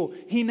his people.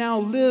 He now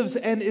lives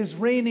and is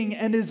reigning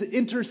and is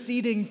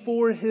interceding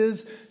for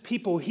his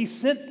people. He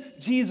sent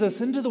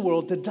Jesus into the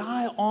world to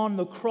die on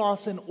the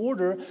cross in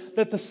order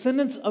that the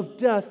sentence of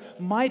death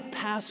might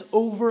pass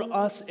over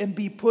us and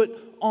be put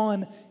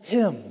on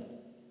him.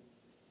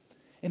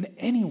 And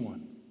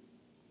anyone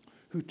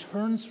who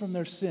turns from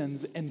their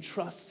sins and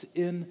trusts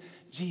in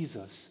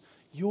Jesus,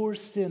 your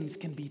sins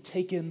can be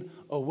taken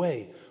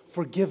away,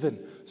 forgiven,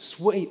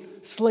 slate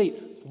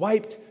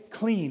wiped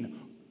clean,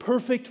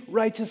 perfect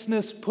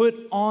righteousness put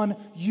on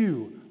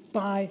you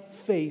by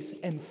faith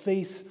and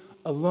faith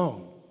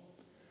alone.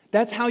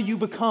 That's how you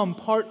become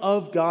part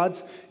of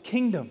God's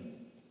kingdom.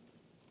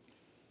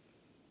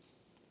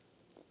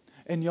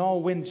 And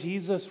y'all, when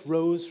Jesus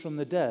rose from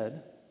the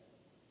dead,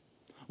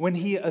 when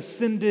he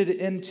ascended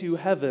into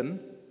heaven,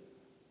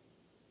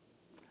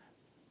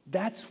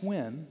 that's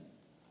when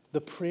the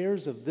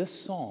prayers of this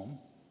psalm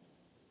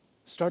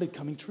started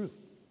coming true,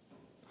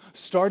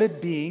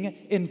 started being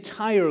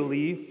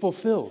entirely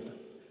fulfilled.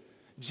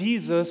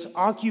 Jesus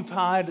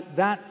occupied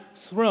that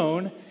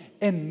throne,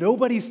 and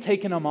nobody's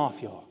taken him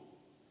off, y'all.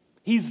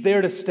 He's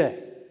there to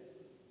stay.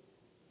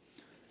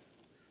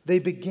 They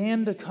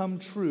began to come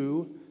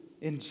true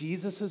in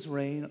Jesus'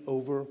 reign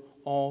over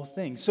all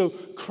things. So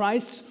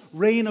Christ's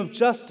reign of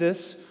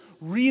justice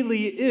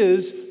really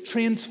is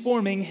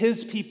transforming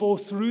his people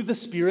through the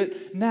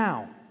Spirit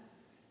now.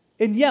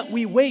 And yet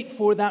we wait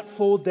for that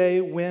full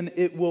day when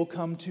it will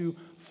come to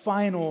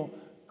final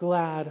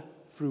glad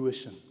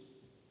fruition.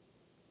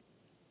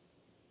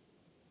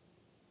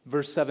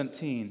 Verse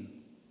 17,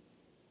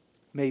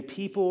 may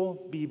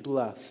people be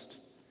blessed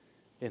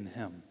in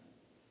him.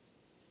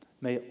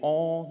 May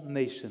all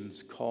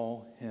nations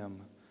call him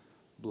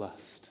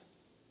blessed.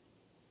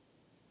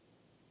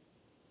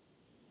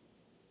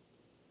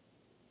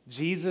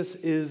 Jesus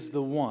is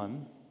the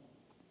one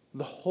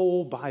the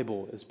whole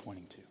Bible is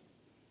pointing to.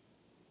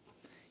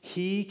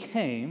 He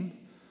came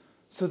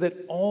so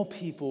that all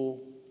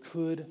people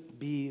could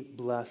be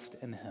blessed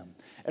in him.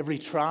 Every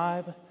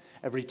tribe,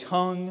 every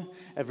tongue,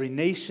 every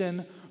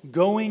nation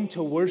going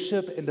to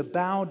worship and to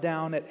bow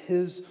down at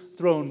his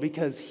throne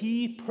because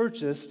he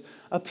purchased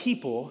a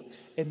people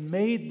and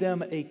made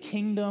them a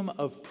kingdom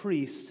of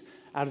priests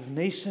out of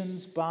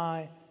nations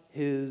by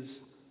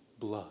his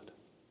blood.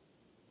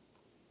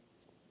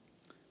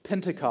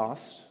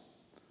 Pentecost,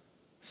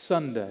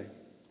 Sunday,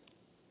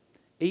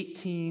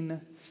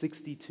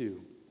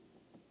 1862.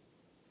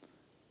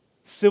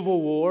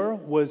 Civil War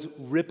was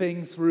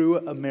ripping through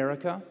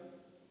America,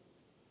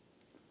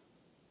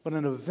 but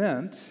an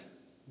event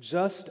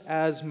just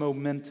as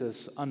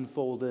momentous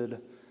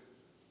unfolded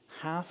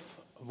half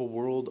of a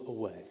world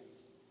away.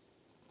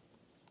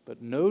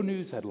 But no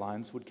news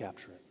headlines would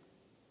capture it.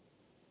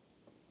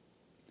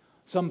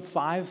 Some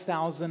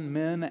 5,000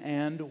 men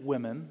and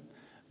women,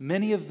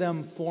 many of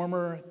them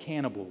former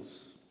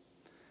cannibals,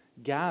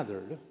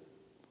 gathered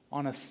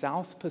on a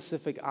South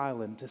Pacific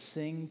island to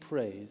sing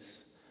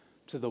praise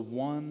to the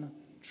one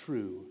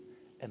true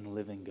and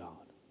living God.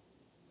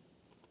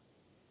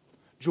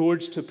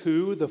 George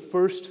Tapu, the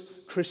first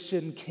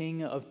Christian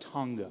king of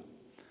Tonga,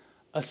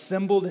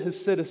 assembled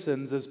his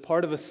citizens as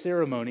part of a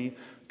ceremony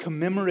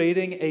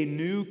commemorating a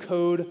new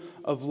code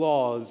of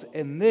laws,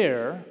 and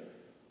there,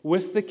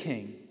 with the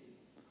king,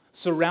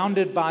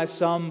 surrounded by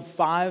some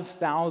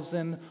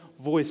 5,000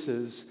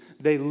 voices,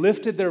 they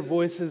lifted their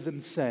voices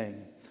and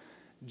sang,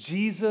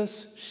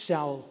 Jesus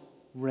shall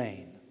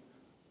reign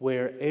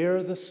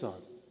where'er the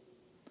sun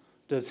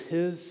does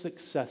his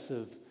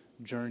successive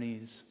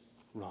journeys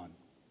run.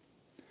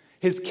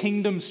 His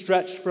kingdom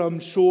stretched from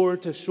shore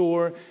to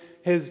shore,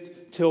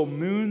 till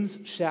moons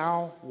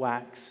shall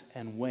wax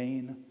and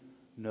wane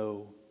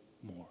no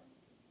more.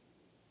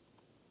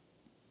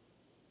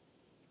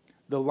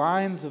 The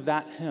lines of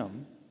that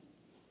hymn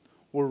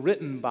were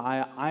written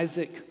by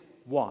Isaac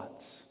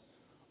Watts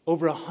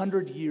over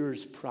 100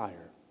 years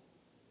prior.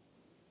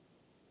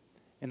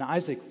 And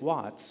Isaac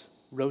Watts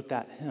wrote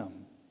that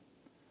hymn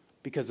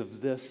because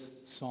of this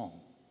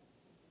psalm,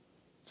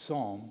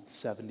 Psalm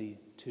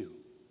 72.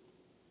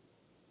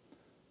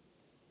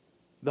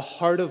 The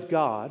heart of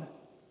God,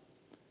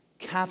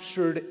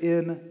 captured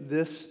in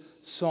this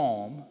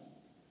psalm,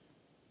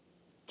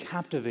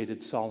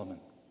 captivated Solomon.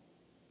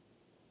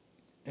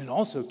 And it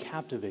also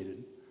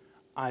captivated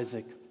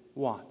Isaac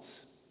Watts.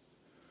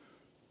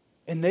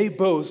 And they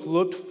both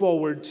looked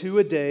forward to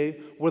a day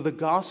where the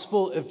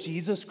gospel of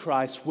Jesus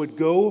Christ would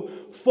go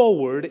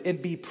forward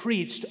and be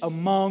preached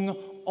among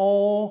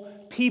all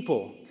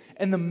people.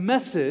 And the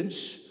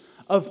message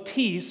of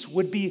peace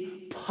would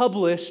be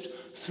published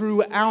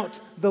throughout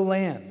the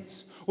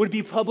lands, would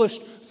be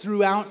published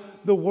throughout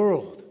the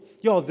world.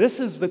 Y'all, this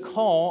is the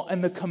call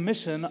and the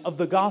commission of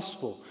the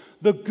gospel.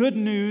 The good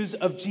news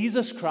of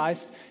Jesus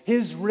Christ,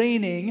 his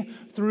reigning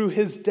through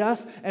his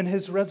death and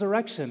his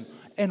resurrection.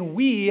 And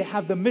we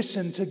have the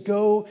mission to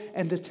go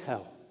and to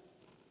tell.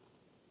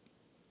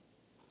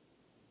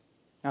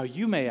 Now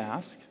you may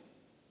ask,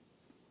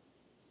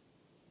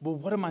 well,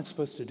 what am I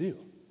supposed to do?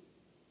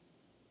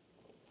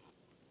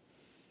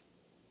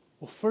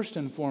 Well, first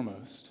and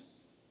foremost,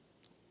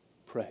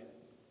 pray.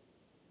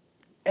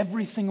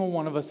 Every single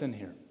one of us in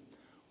here,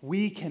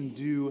 we can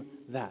do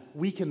that.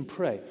 We can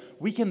pray.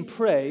 We can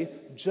pray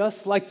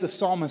just like the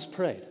psalmist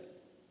prayed.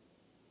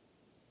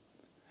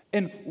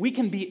 And we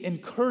can be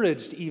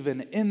encouraged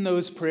even in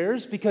those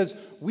prayers because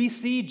we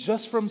see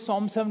just from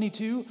Psalm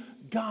 72,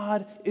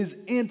 God is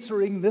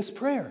answering this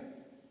prayer.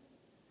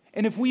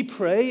 And if we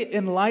pray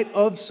in light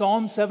of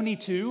Psalm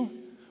 72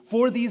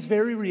 for these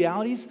very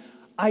realities,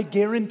 I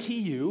guarantee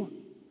you,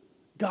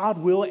 God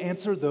will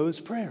answer those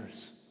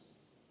prayers.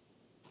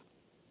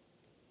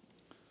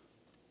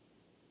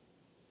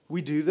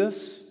 We do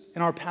this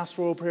in our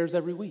pastoral prayers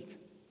every week.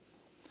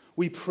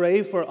 We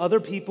pray for other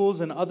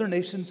peoples and other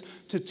nations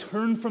to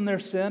turn from their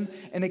sin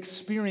and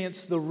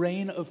experience the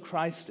reign of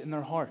Christ in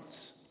their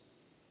hearts.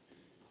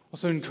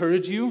 Also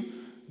encourage you,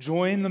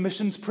 join the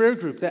missions prayer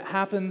group that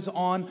happens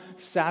on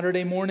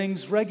Saturday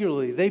mornings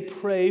regularly. They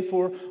pray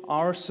for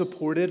our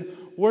supported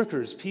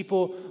workers,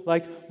 people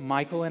like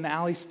Michael and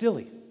Allie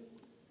Stilley,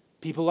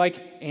 people like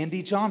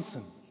Andy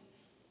Johnson,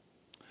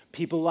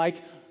 people like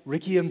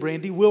Ricky and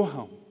Brandy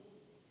Wilhelm.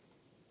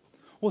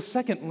 Well,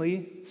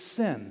 secondly,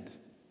 send.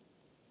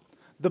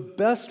 The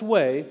best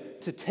way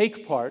to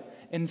take part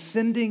in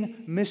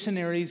sending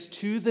missionaries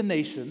to the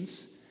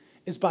nations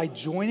is by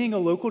joining a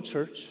local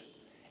church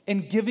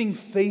and giving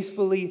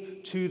faithfully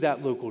to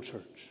that local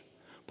church.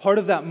 Part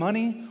of that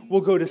money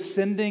will go to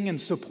sending and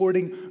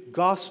supporting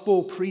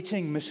gospel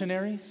preaching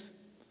missionaries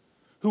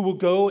who will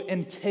go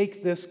and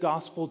take this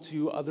gospel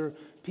to other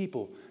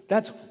people.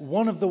 That's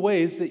one of the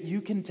ways that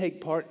you can take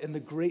part in the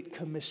Great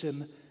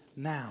Commission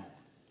now.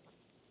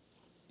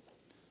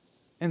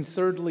 And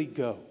thirdly,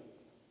 go.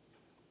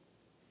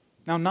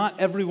 Now, not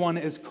everyone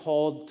is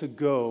called to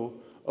go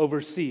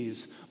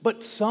overseas,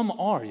 but some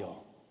are,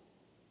 y'all.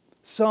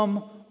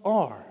 Some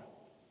are.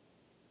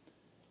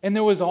 And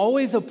there was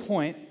always a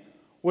point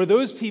where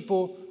those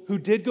people who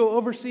did go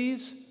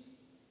overseas,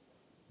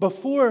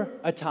 before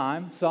a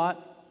time,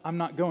 thought, I'm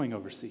not going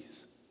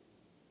overseas.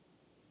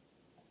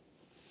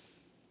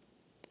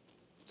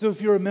 So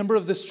if you're a member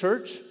of this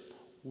church,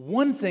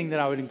 one thing that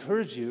I would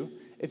encourage you,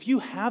 if you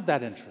have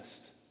that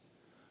interest,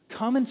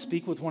 come and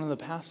speak with one of the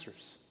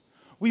pastors.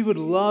 We would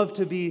love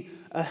to be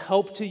a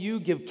help to you,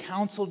 give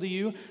counsel to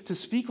you, to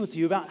speak with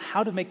you about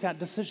how to make that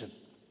decision.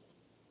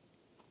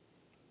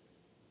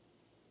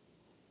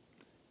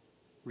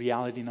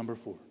 Reality number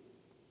 4.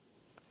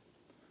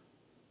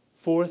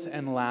 Fourth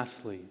and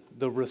lastly,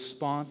 the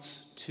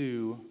response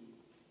to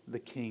the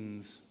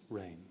king's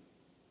reign.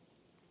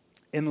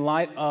 In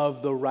light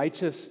of the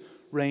righteous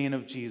reign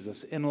of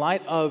Jesus, in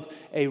light of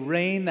a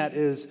reign that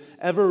is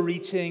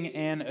ever-reaching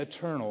and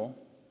eternal,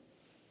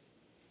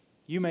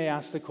 you may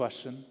ask the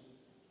question,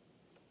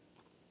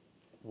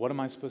 what am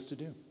I supposed to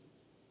do?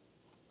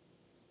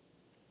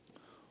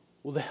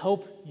 Well, to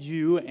help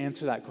you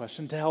answer that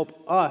question, to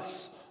help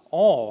us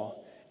all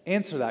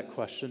answer that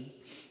question,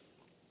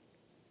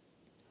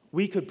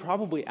 we could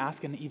probably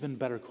ask an even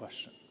better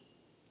question.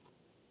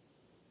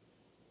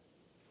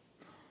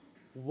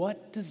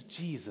 What does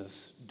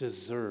Jesus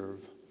deserve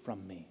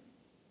from me?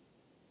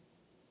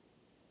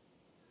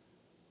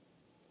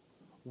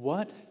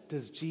 What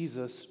does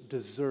Jesus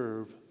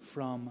deserve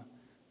from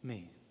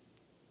me?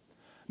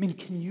 I mean,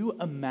 can you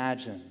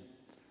imagine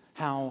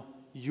how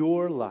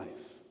your life,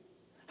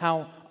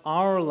 how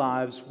our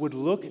lives would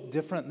look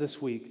different this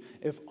week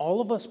if all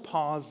of us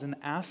paused and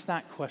asked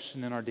that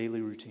question in our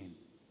daily routine?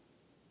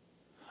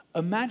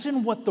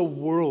 Imagine what the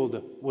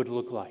world would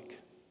look like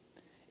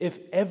if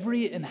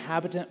every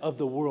inhabitant of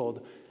the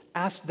world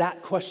asked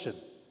that question.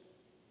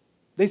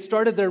 They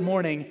started their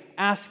morning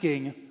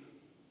asking,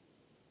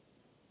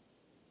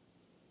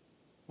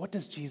 what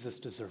does Jesus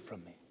deserve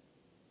from me?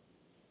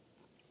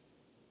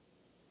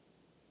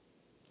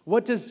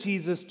 What does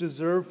Jesus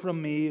deserve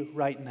from me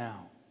right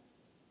now?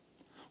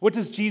 What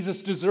does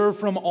Jesus deserve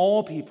from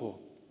all people?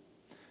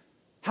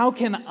 How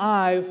can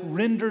I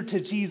render to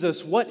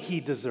Jesus what he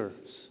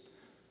deserves?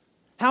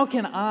 How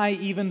can I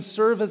even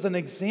serve as an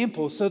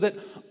example so that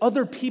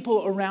other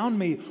people around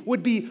me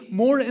would be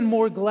more and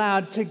more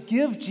glad to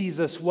give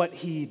Jesus what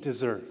he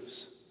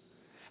deserves?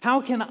 How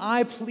can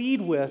I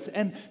plead with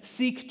and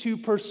seek to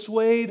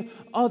persuade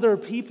other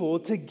people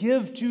to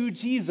give to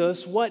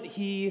Jesus what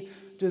he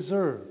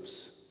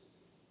deserves?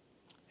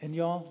 And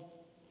y'all,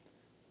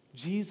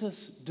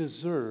 Jesus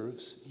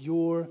deserves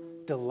your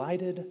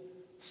delighted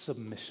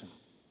submission.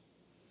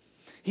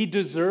 He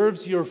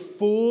deserves your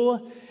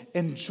full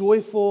and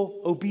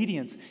joyful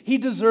obedience. He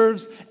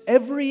deserves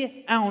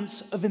every ounce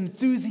of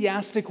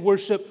enthusiastic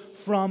worship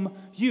from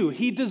you.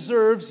 He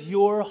deserves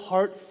your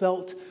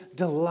heartfelt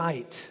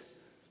delight.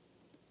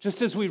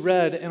 Just as we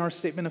read in our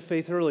statement of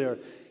faith earlier,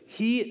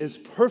 he is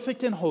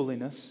perfect in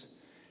holiness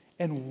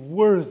and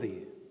worthy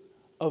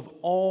of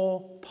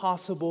all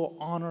possible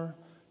honor,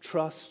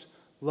 trust,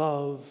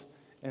 love,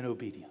 and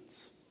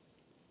obedience.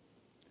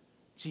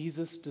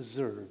 Jesus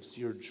deserves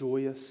your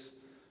joyous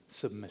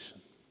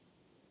submission.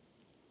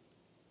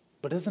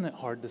 But isn't it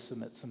hard to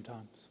submit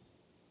sometimes?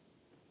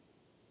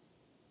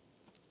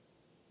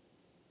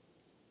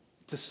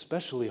 It's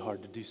especially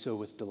hard to do so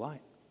with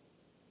delight.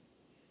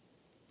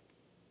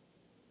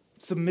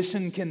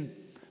 Submission can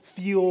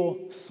feel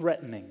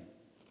threatening.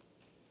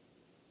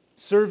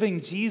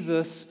 Serving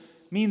Jesus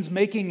means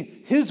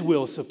making his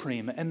will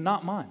supreme and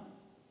not mine.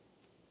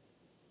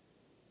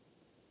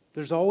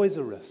 There's always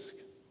a risk,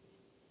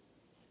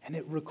 and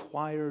it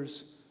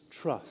requires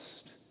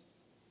trust.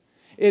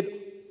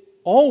 It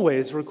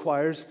always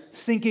requires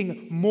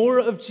thinking more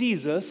of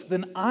Jesus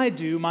than I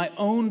do my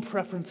own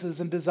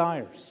preferences and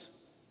desires.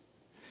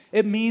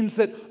 It means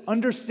that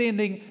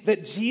understanding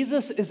that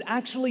Jesus is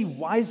actually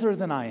wiser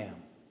than I am.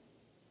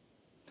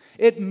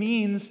 It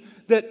means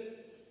that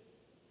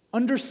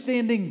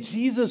understanding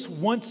Jesus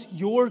wants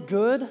your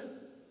good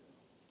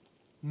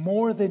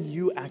more than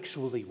you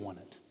actually want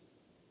it.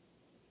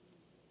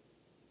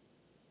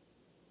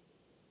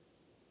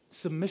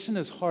 Submission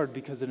is hard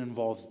because it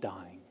involves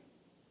dying.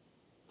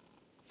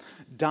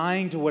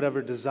 Dying to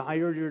whatever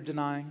desire you're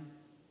denying,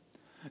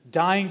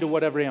 dying to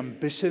whatever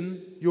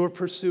ambition you're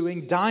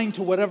pursuing, dying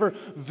to whatever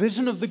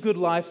vision of the good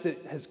life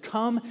that has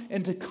come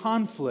into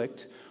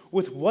conflict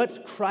with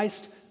what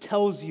Christ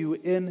tells you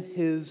in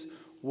his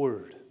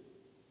word.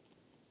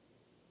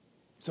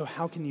 So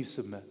how can you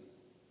submit?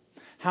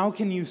 How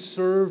can you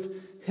serve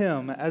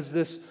him as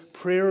this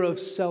prayer of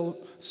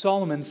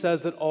Solomon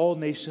says that all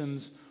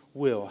nations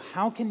will?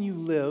 How can you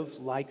live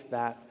like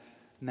that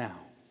now?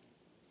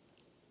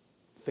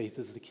 Faith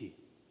is the key.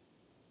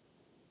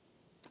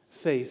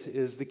 Faith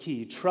is the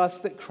key.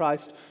 Trust that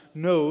Christ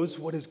knows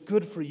what is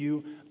good for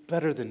you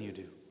better than you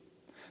do.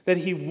 That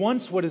he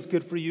wants what is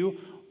good for you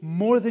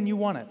more than you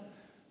want it.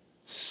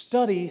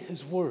 Study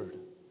his word.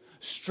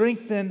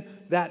 Strengthen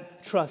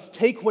that trust.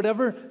 Take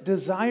whatever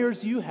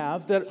desires you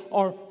have that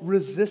are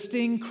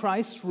resisting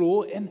Christ's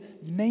rule and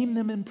name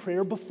them in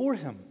prayer before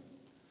him.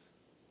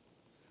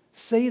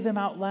 Say them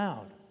out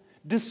loud.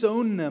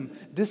 Disown them.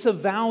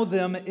 Disavow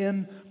them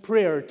in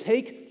prayer.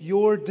 Take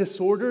your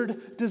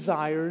disordered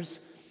desires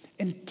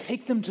and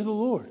take them to the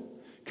Lord.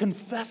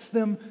 Confess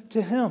them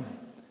to him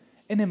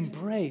and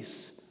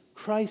embrace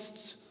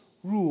Christ's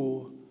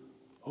rule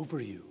over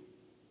you.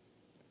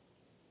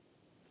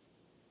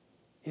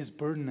 His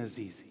burden is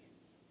easy.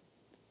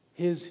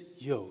 His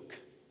yoke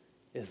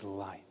is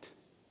light.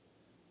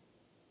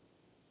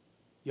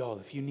 Y'all,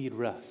 if you need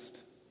rest,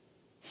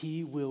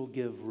 he will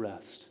give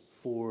rest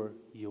for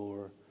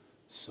your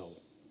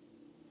soul.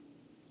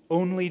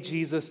 Only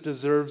Jesus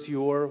deserves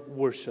your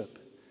worship.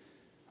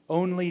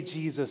 Only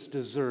Jesus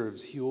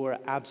deserves your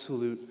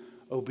absolute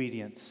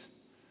obedience.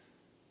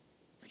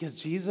 Because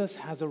Jesus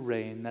has a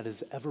reign that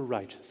is ever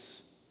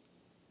righteous.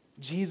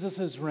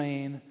 Jesus'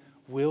 reign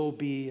will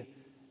be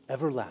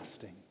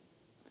everlasting.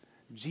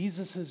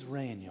 Jesus'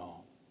 reign,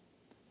 y'all,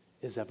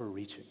 is ever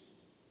reaching.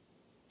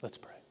 Let's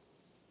pray.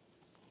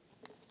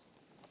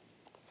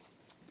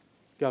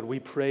 God, we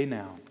pray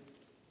now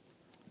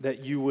that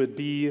you would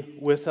be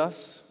with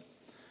us,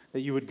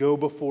 that you would go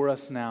before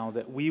us now,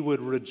 that we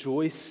would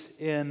rejoice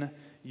in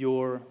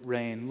your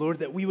reign. Lord,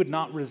 that we would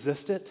not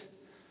resist it,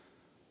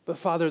 but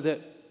Father,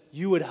 that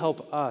you would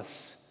help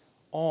us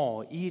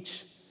all,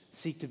 each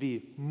seek to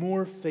be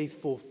more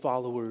faithful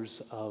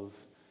followers of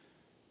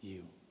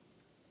you.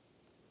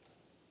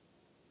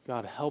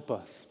 God, help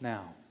us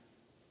now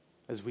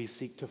as we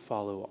seek to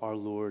follow our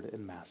Lord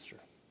and Master.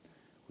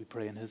 We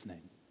pray in his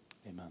name.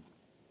 Amen.